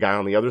post. The guy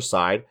on the other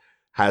side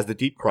has the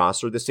deep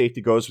crosser. The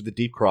safety goes with the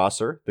deep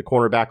crosser. The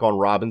cornerback on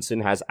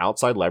Robinson has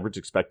outside leverage,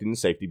 expecting the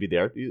safety to be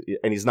there,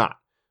 and he's not.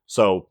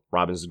 So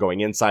Robinson's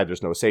going inside.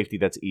 There's no safety.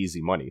 That's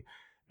easy money.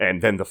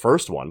 And then the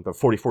first one, the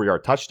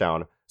 44-yard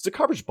touchdown, is a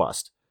coverage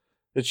bust.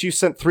 The Chiefs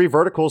sent 3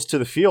 verticals to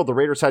the field. The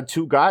Raiders had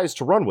 2 guys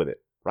to run with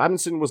it.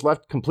 Robinson was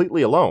left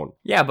completely alone.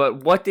 Yeah,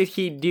 but what did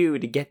he do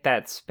to get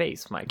that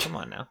space, Mike? Come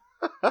on now.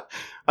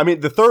 I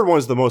mean, the third one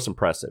is the most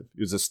impressive.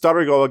 It was a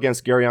stutter goal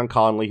against Garyon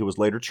Conley, who was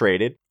later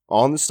traded.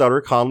 On the stutter,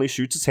 Conley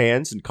shoots his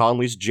hands, and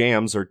Conley's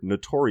jams are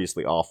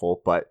notoriously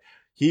awful, but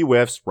he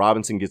whiffs.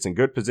 Robinson gets in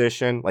good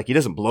position. Like, he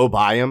doesn't blow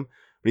by him,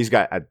 but he's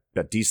got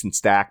a decent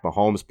stack.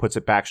 Mahomes puts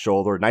it back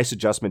shoulder. Nice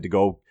adjustment to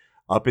go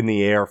up in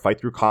the air, fight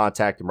through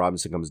contact, and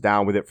Robinson comes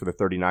down with it for the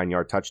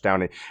 39-yard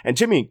touchdown. And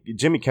Jimmy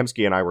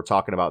Kempski and I were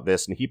talking about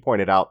this, and he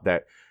pointed out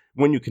that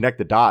when you connect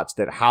the dots,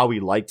 that Howie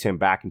liked him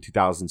back in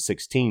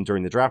 2016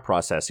 during the draft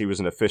process. He was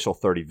an official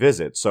 30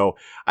 visit. So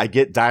I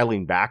get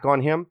dialing back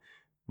on him.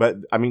 But,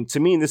 I mean, to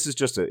me, this is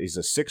just he's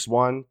a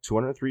 6'1",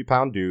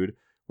 203-pound dude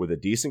with a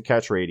decent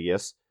catch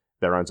radius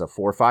that runs a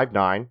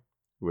 4.59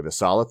 with a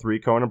solid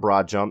 3-cone and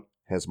broad jump,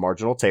 has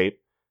marginal tape,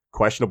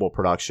 questionable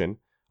production,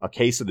 a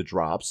case of the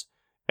drops,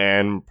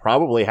 and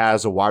probably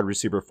has a wide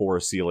receiver 4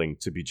 ceiling,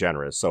 to be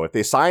generous. So if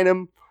they sign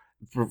him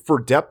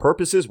for depth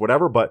purposes,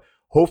 whatever, but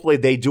hopefully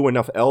they do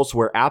enough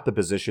elsewhere at the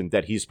position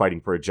that he's fighting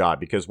for a job.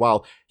 Because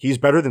while he's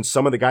better than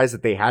some of the guys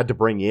that they had to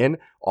bring in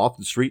off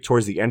the street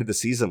towards the end of the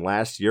season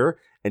last year,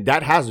 and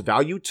that has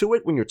value to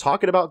it when you're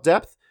talking about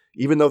depth,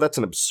 even though that's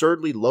an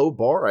absurdly low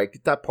bar, I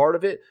get that part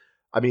of it.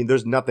 I mean,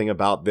 there's nothing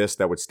about this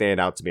that would stand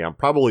out to me. I'm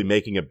probably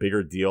making a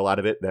bigger deal out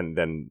of it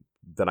than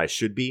I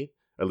should be.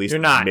 At least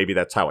You're not. Maybe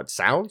that's how it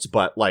sounds.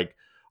 But like,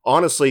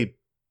 honestly,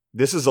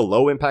 this is a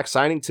low impact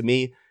signing to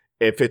me.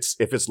 If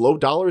it's low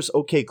dollars,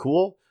 okay,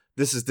 cool.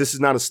 This is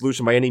not a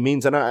solution by any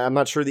means, and I'm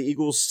not sure the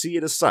Eagles see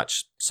it as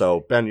such.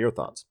 So, Ben, your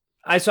thoughts?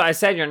 So I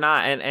said you're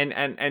not,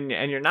 and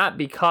you're not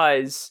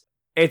because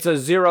it's a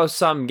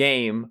zero-sum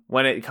game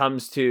when it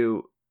comes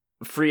to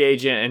free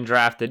agent and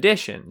draft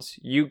additions.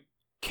 You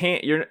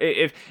can't.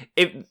 If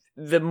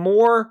the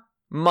more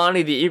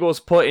money the Eagles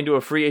put into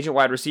a free agent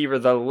wide receiver,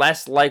 the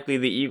less likely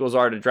the Eagles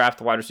are to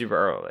draft a wide receiver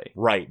early.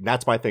 Right.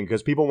 That's my thing,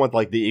 because people want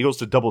like the Eagles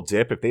to double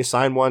dip. If they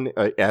sign one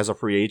as a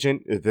free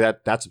agent,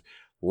 that's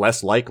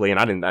less likely.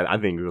 And I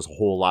think it was a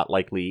whole lot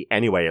likely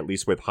anyway, at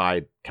least with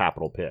high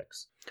capital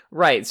picks.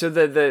 Right. So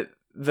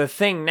the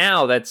thing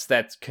now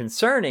that's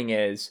concerning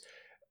is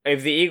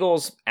if the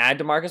Eagles add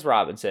DeMarcus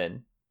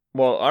Robinson,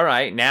 well, all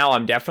right, now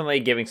I'm definitely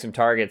giving some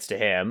targets to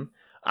him.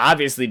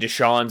 Obviously,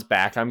 Deshaun's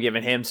back. I'm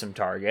giving him some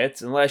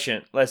targets. And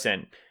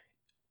listen,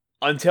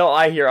 until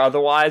I hear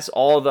otherwise,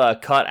 all the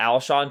cut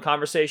Alshon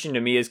conversation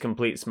to me is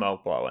complete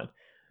smoke blowing.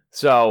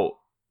 So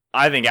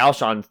I think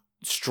Alshon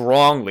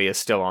strongly is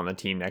still on the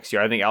team next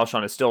year. I think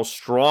Alshon is still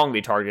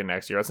strongly targeted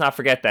next year. Let's not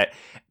forget that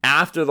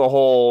after the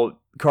whole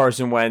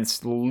Carson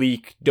Wentz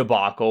leak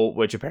debacle,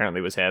 which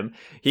apparently was him,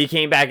 he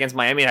came back against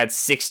Miami and had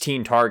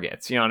 16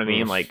 targets. You know what I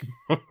mean? Like,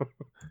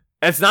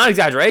 it's not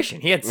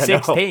exaggeration. He had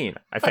 16,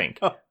 I think.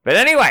 But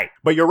anyway.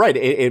 But you're right.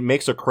 It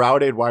makes a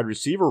crowded wide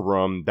receiver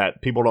room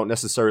that people don't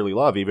necessarily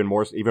love even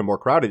more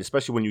crowded,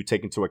 especially when you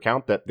take into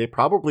account that they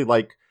probably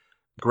like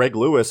Greg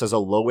Lewis as a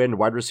low-end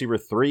wide receiver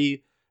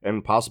 3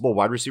 and possible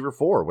wide receiver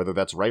 4, whether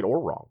that's right or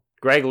wrong.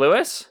 Greg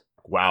Lewis?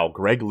 Wow,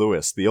 Greg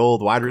Lewis, the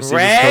old wide receiver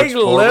Greg coach.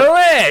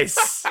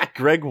 Lewis!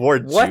 Greg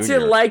Ward Jr. What's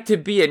it like to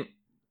be an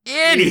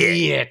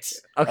idiot?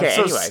 Okay, that's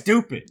so anyway.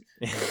 stupid.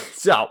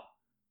 So,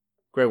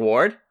 Greg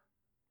Ward?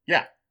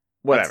 Yeah.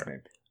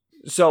 Whatever.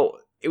 So,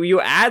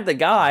 you add the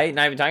guy,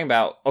 not even talking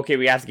about, okay,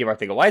 we have to give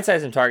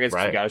Arcega-Whiteside some targets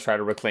because Right. we got to try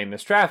to reclaim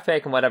this draft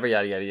pick and whatever,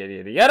 yada, yada, yada,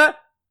 yada, yada.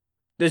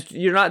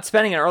 You're not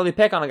spending an early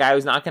pick on a guy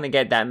who's not going to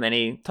get that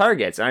many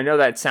targets. And I know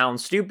that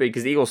sounds stupid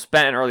because the Eagles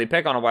spent an early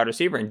pick on a wide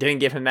receiver and didn't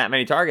give him that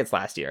many targets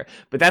last year.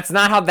 But that's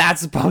not how that's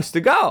supposed to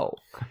go.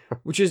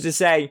 Which is to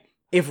say,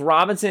 if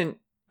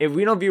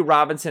we don't view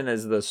Robinson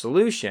as the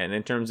solution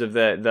in terms of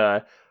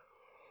the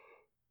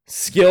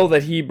skill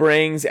that he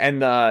brings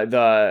and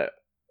the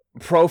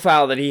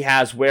profile that he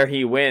has where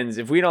he wins,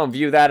 if we don't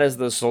view that as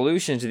the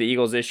solution to the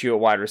Eagles' issue at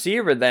wide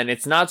receiver, then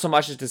it's not so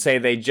much as to say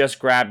they just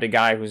grabbed a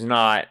guy who's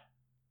not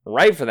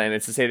right for them.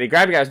 It's to say they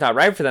grabbed a guy who's not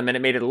right for them, and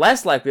it made it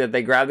less likely that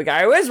they grabbed the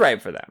guy who is right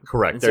for them.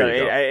 Correct. And there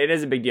so you go. it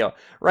is a big deal,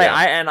 right?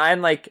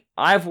 Yeah.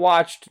 I've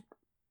watched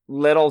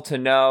little to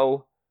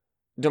no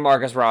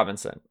Demarcus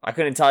Robinson. I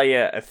couldn't tell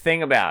you a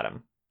thing about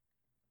him,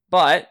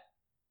 but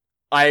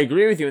I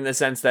agree with you in the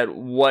sense that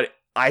what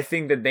I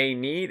think that they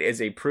need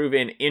is a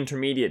proven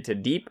intermediate to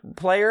deep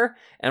player.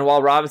 And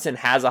while Robinson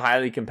has a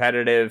highly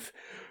competitive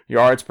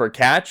yards per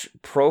catch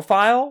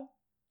profile,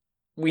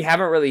 we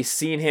haven't really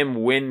seen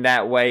him win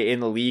that way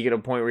in the league at a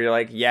point where you're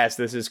like, yes,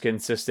 this is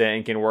consistent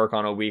and can work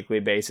on a weekly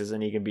basis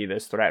and he can be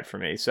this threat for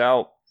me.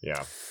 So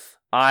Yeah.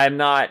 I'm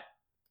not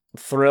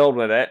thrilled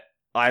with it.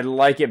 I'd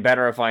like it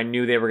better if I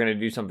knew they were going to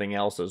do something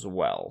else as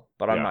well,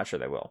 but I'm not sure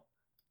they will.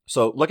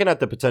 So looking at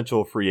the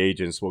potential free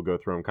agents, we'll go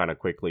through them kind of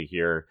quickly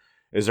here.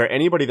 Is there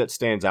anybody that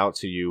stands out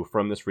to you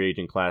from this free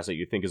agent class that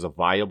you think is a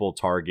viable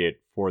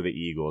target for the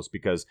Eagles?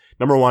 Because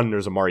number one,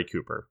 there's Amari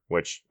Cooper,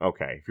 which,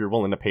 okay, if you're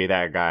willing to pay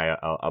that guy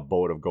a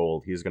boat of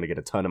gold, he's going to get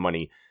a ton of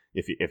money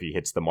if he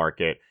hits the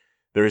market.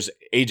 There's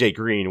AJ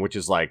Green, which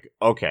is like,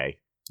 okay,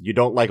 you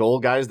don't like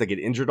old guys that get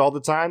injured all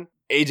the time?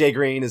 AJ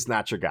Green is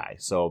not your guy.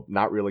 So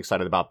not really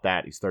excited about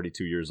that. He's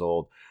 32 years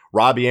old.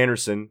 Robbie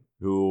Anderson,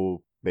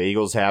 who the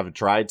Eagles have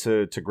tried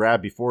to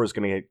grab before, is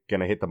going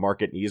to hit the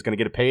market, and he's going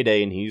to get a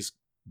payday, and he's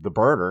the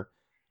burner.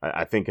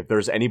 I think if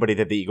there's anybody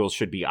that the Eagles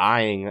should be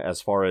eyeing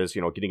as far as,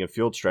 getting a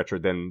field stretcher,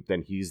 then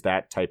he's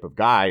that type of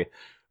guy.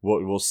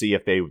 We'll see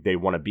if they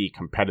want to be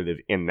competitive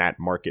in that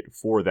market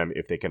for them,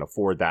 if they can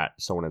afford that,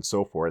 so on and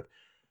so forth.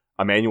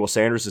 Emmanuel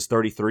Sanders is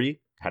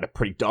 33, had a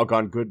pretty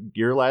doggone good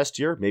year last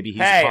year. Maybe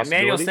he's a possibility.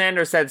 Emmanuel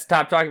Sanders said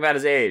stop talking about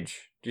his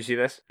age. Do you see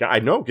this? Yeah, I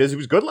know, because he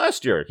was good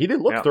last year. He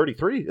didn't look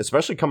 33,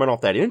 especially coming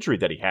off that injury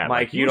that he had.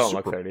 Mike, you don't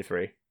look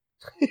 33.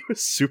 He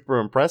was super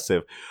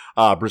impressive.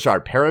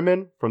 Brashard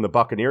Perriman from the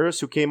Buccaneers,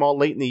 who came all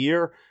late in the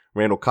year.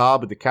 Randall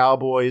Cobb with the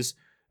Cowboys.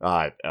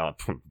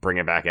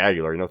 Bringing back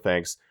Aguilar, no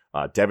thanks.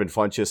 Devin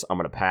Funchess, I'm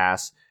going to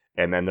pass.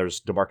 And then there's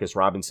Demarcus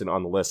Robinson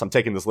on the list. I'm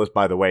taking this list,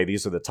 by the way.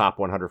 These are the top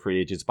 100 free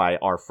agents by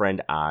our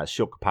friend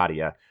Shil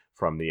Kapadia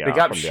from the... Big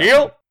up,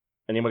 Shil!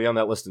 Anybody on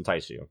that list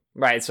entice you?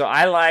 Right, so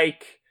I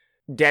like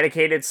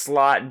dedicated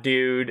slot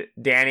dude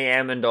Danny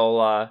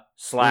Amendola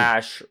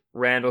 /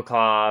 Randall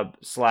Cobb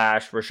 /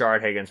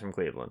 Rashard Higgins from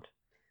Cleveland.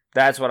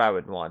 That's what I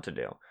would want to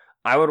do.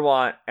 I would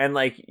want, and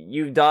like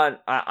you've done,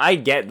 I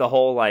get the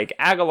whole like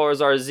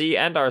Aguilar's our Z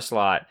and our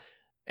slot,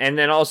 and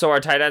then also our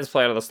tight ends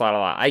play out of the slot a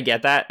lot. I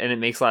get that, and it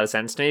makes a lot of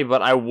sense to me,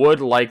 but I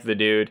would like the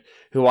dude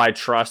who I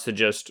trust to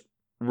just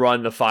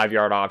run the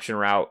 5-yard option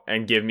route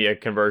and give me a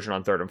conversion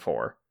on 3rd and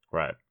 4.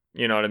 Right.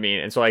 You know what I mean?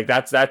 And so like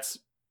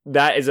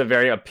that is a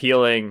very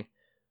appealing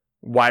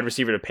wide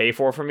receiver to pay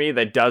for me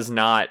that does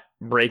not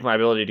break my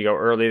ability to go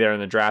early there in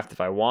the draft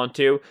if I want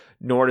to,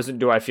 nor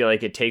do I feel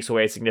like it takes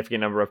away a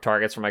significant number of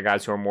targets from my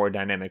guys who are more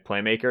dynamic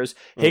playmakers.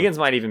 Higgins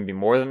might even be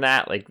more than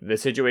that. Like the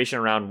situation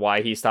around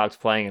why he stopped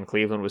playing in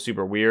Cleveland was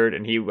super weird,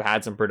 and he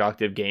had some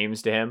productive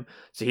games to him.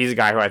 So he's a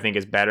guy who I think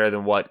is better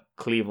than what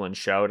Cleveland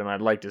showed, and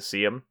I'd like to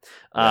see him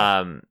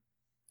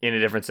in a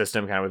different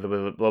system, kind of with a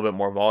little bit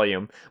more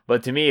volume.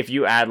 But to me, if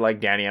you add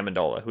like Danny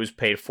Amendola, who's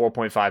paid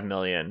 $4.5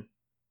 million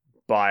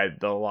by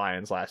the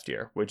Lions last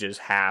year, which is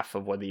half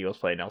of what the Eagles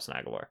paid Nelson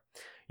Aguilar.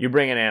 You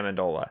bring in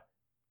Amendola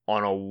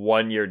on a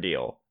 1-year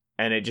deal,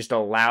 and it just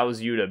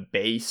allows you to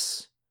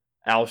base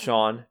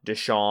Alshon,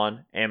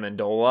 Deshaun,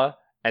 Amendola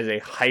as a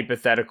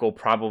hypothetical,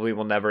 probably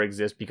will never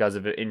exist because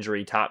of an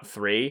injury top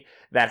 3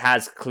 that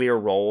has clear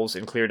roles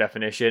and clear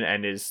definition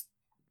and is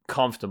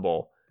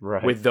comfortable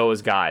with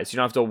those guys. You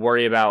don't have to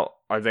worry about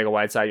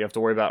Arcega-Whiteside. You don't have to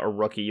worry about a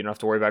rookie. You don't have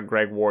to worry about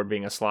Greg Ward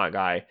being a slot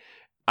guy.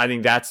 I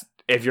think that's,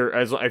 if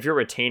you're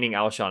retaining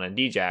Alshon and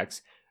Djax,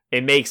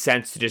 it makes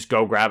sense to just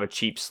go grab a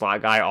cheap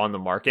slot guy on the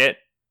market.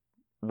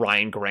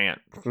 Ryan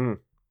Grant,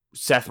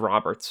 Seth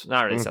Roberts,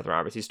 not really Seth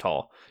Roberts, he's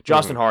tall.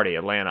 Justin Hardy,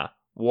 Atlanta,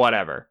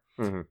 whatever,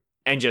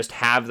 and just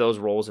have those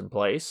roles in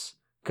place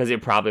because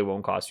it probably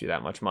won't cost you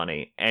that much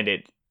money, and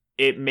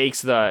it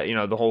makes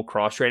the whole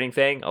cross trading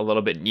thing a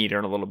little bit neater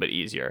and a little bit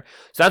easier.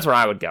 So that's where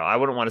I would go. I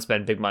wouldn't want to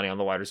spend big money on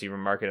the wide receiver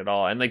market at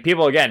all. And like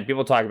people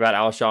talk about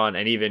Alshon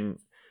and even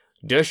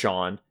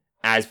Deshaun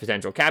as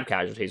potential cap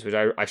casualties, which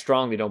I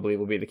strongly don't believe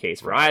will be the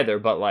case for either,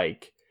 but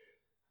like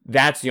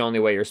that's the only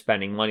way you're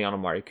spending money on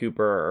Amari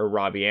Cooper or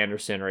Robbie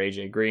Anderson or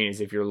AJ Green is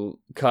if you're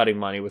cutting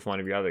money with one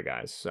of your other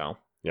guys. So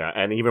Yeah,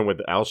 and even with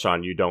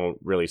Alshon, you don't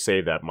really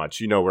say that much.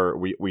 You know, where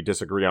we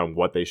disagree on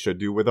what they should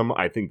do with him.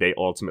 I think they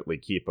ultimately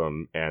keep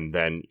him, and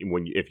then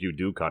if you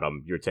do cut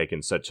him, you're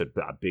taking such a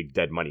big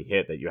dead money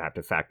hit that you have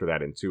to factor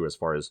that in too, as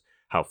far as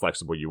how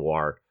flexible you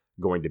are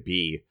going to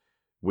be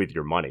with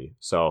your money.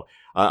 So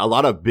a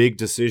lot of big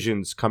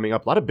decisions coming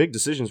up. A lot of big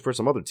decisions for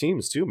some other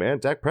teams too, man.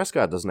 Dak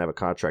Prescott doesn't have a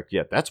contract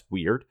yet. That's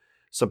weird.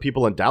 Some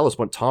people in Dallas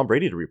want Tom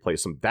Brady to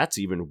replace him. That's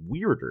even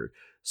weirder.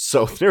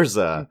 So there's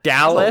a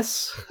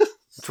Dallas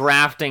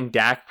drafting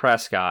Dak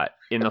Prescott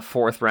in the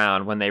 4th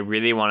round when they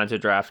really wanted to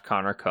draft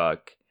Connor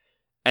Cook,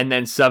 and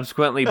then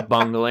subsequently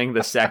bungling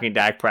the second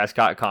Dak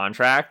Prescott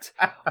contract.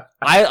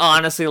 I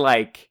honestly,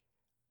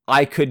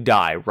 I could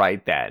die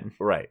right then.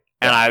 Right.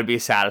 And I would be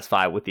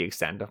satisfied with the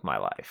extent of my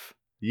life.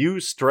 You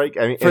strike...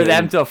 I mean, for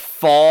them to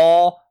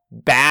fall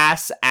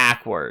bass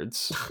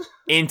backwards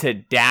into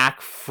Dak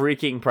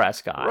freaking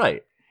Prescott.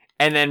 Right.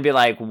 And then be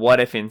like, what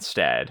if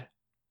instead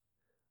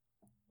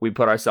we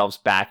put ourselves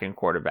back in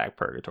quarterback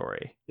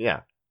purgatory?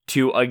 Yeah.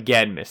 To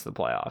again miss the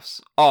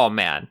playoffs. Oh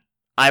man.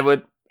 I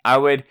would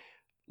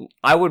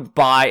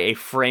buy a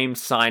framed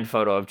signed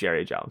photo of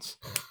Jerry Jones.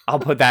 I'll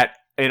put that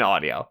in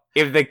audio.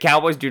 If the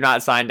Cowboys do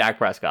not sign Dak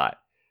Prescott,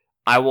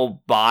 I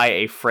will buy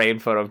a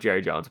framed photo of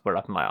Jerry Jones and put it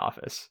up in my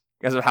office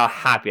because of how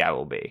happy I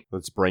will be.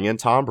 Let's bring in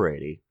Tom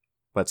Brady.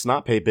 Let's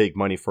not pay big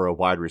money for a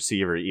wide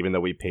receiver, even though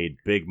we paid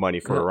big money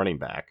for a running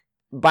back.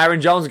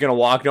 Byron Jones is going to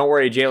walk. Don't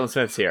worry, Jalen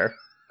Smith's here.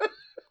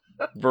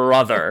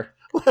 Brother.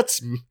 Let's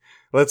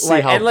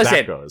see how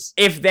that goes.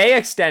 If they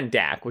extend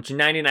Dak, which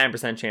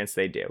 99% chance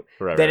they do,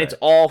 then it's right.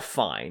 all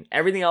fine.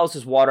 Everything else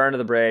is water under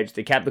the bridge.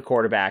 They kept the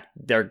quarterback.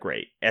 They're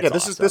great.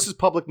 This is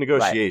public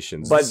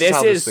negotiations. Right. But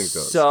this is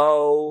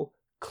so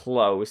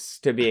close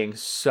to being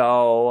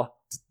so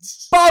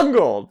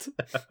bungled.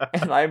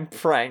 And I'm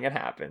praying it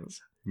happens.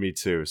 Me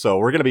too. So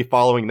we're going to be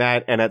following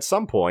that. And at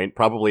some point,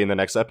 probably in the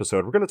next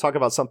episode, we're going to talk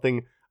about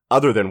something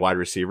other than wide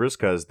receivers,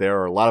 because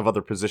there are a lot of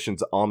other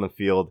positions on the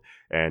field,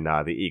 and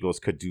the Eagles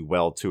could do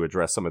well to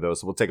address some of those.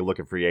 So we'll take a look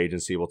at free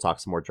agency. We'll talk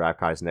some more draft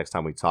guys next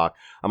time we talk.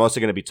 I'm also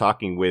going to be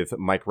talking with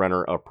Mike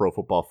Renner of Pro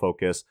Football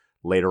Focus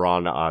later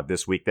on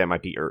this week. That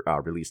might be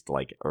released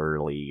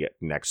early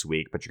next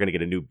week, but you're going to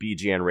get a new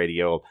BGN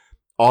radio,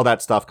 all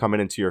that stuff coming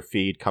into your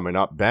feed coming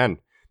up. Ben,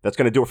 that's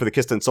going to do it for the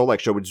Kist and Solak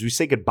show. Would you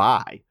say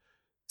goodbye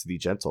to the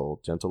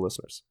gentle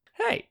listeners?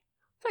 Hey.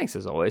 Thanks,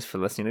 as always, for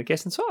listening to the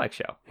Kist and Solak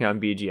show here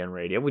on BGN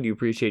Radio. We do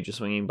appreciate you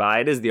swinging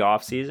by. It is the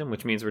off-season,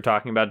 which means we're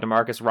talking about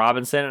DeMarcus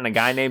Robinson and a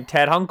guy named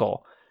Ted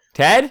Hunkel.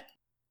 Ted?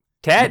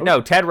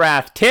 No, Ted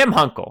Rath. Tim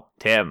Hunkel.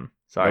 Tim.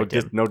 Sorry,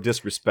 Tim. No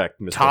disrespect,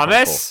 Mr.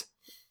 Thomas?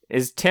 Hunkel.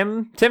 Is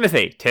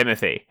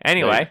Timothy.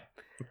 Anyway.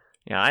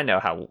 Yeah, I know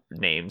how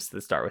names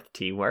that start with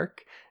T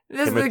work.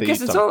 This is the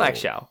Kist and Solak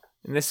show.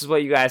 And this is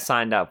what you guys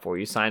signed up for.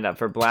 You signed up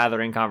for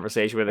blathering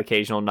conversation with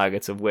occasional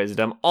nuggets of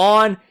wisdom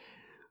on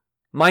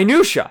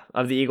minutia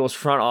of the Eagles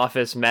front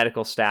office,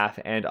 medical staff,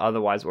 and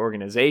otherwise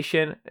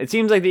organization. It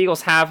seems like the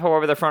Eagles have,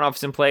 however, their front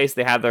office in place.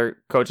 They have their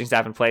coaching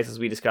staff in place, as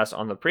we discussed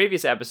on the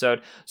previous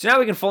episode. So now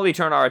we can fully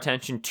turn our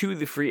attention to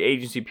the free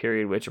agency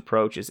period, which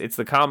approaches. It's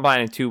the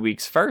combine in 2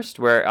 weeks first,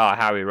 where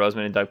Howie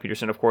Roseman and Doug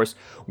Peterson, of course,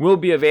 will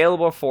be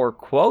available for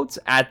quotes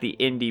at the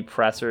Indy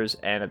pressers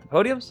and at the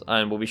podiums.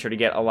 And we'll be sure to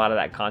get a lot of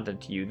that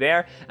content to you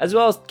there, as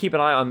well as keep an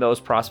eye on those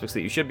prospects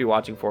that you should be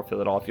watching for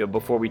Philadelphia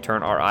before we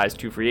turn our eyes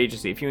to free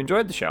agency. If you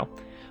enjoyed the show,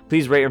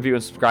 please rate, review,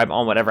 and subscribe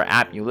on whatever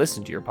app you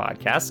listen to your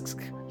podcasts.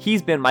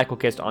 He's been Michael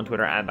Kist on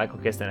Twitter at Michael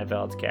Kist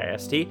NFL. It's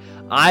Kist.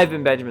 I've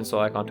been Benjamin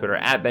Solak on Twitter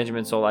at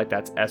Benjamin Solak.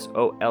 That's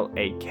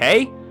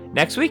Solak.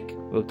 Next week,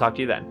 we'll talk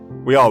to you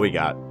then. We all we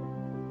got.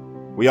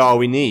 We all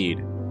we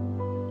need.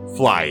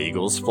 Fly,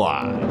 Eagles,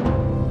 fly.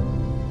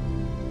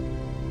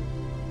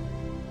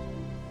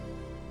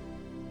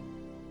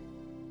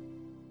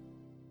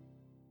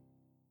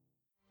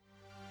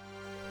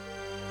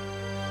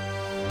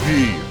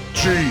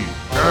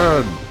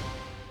 BGN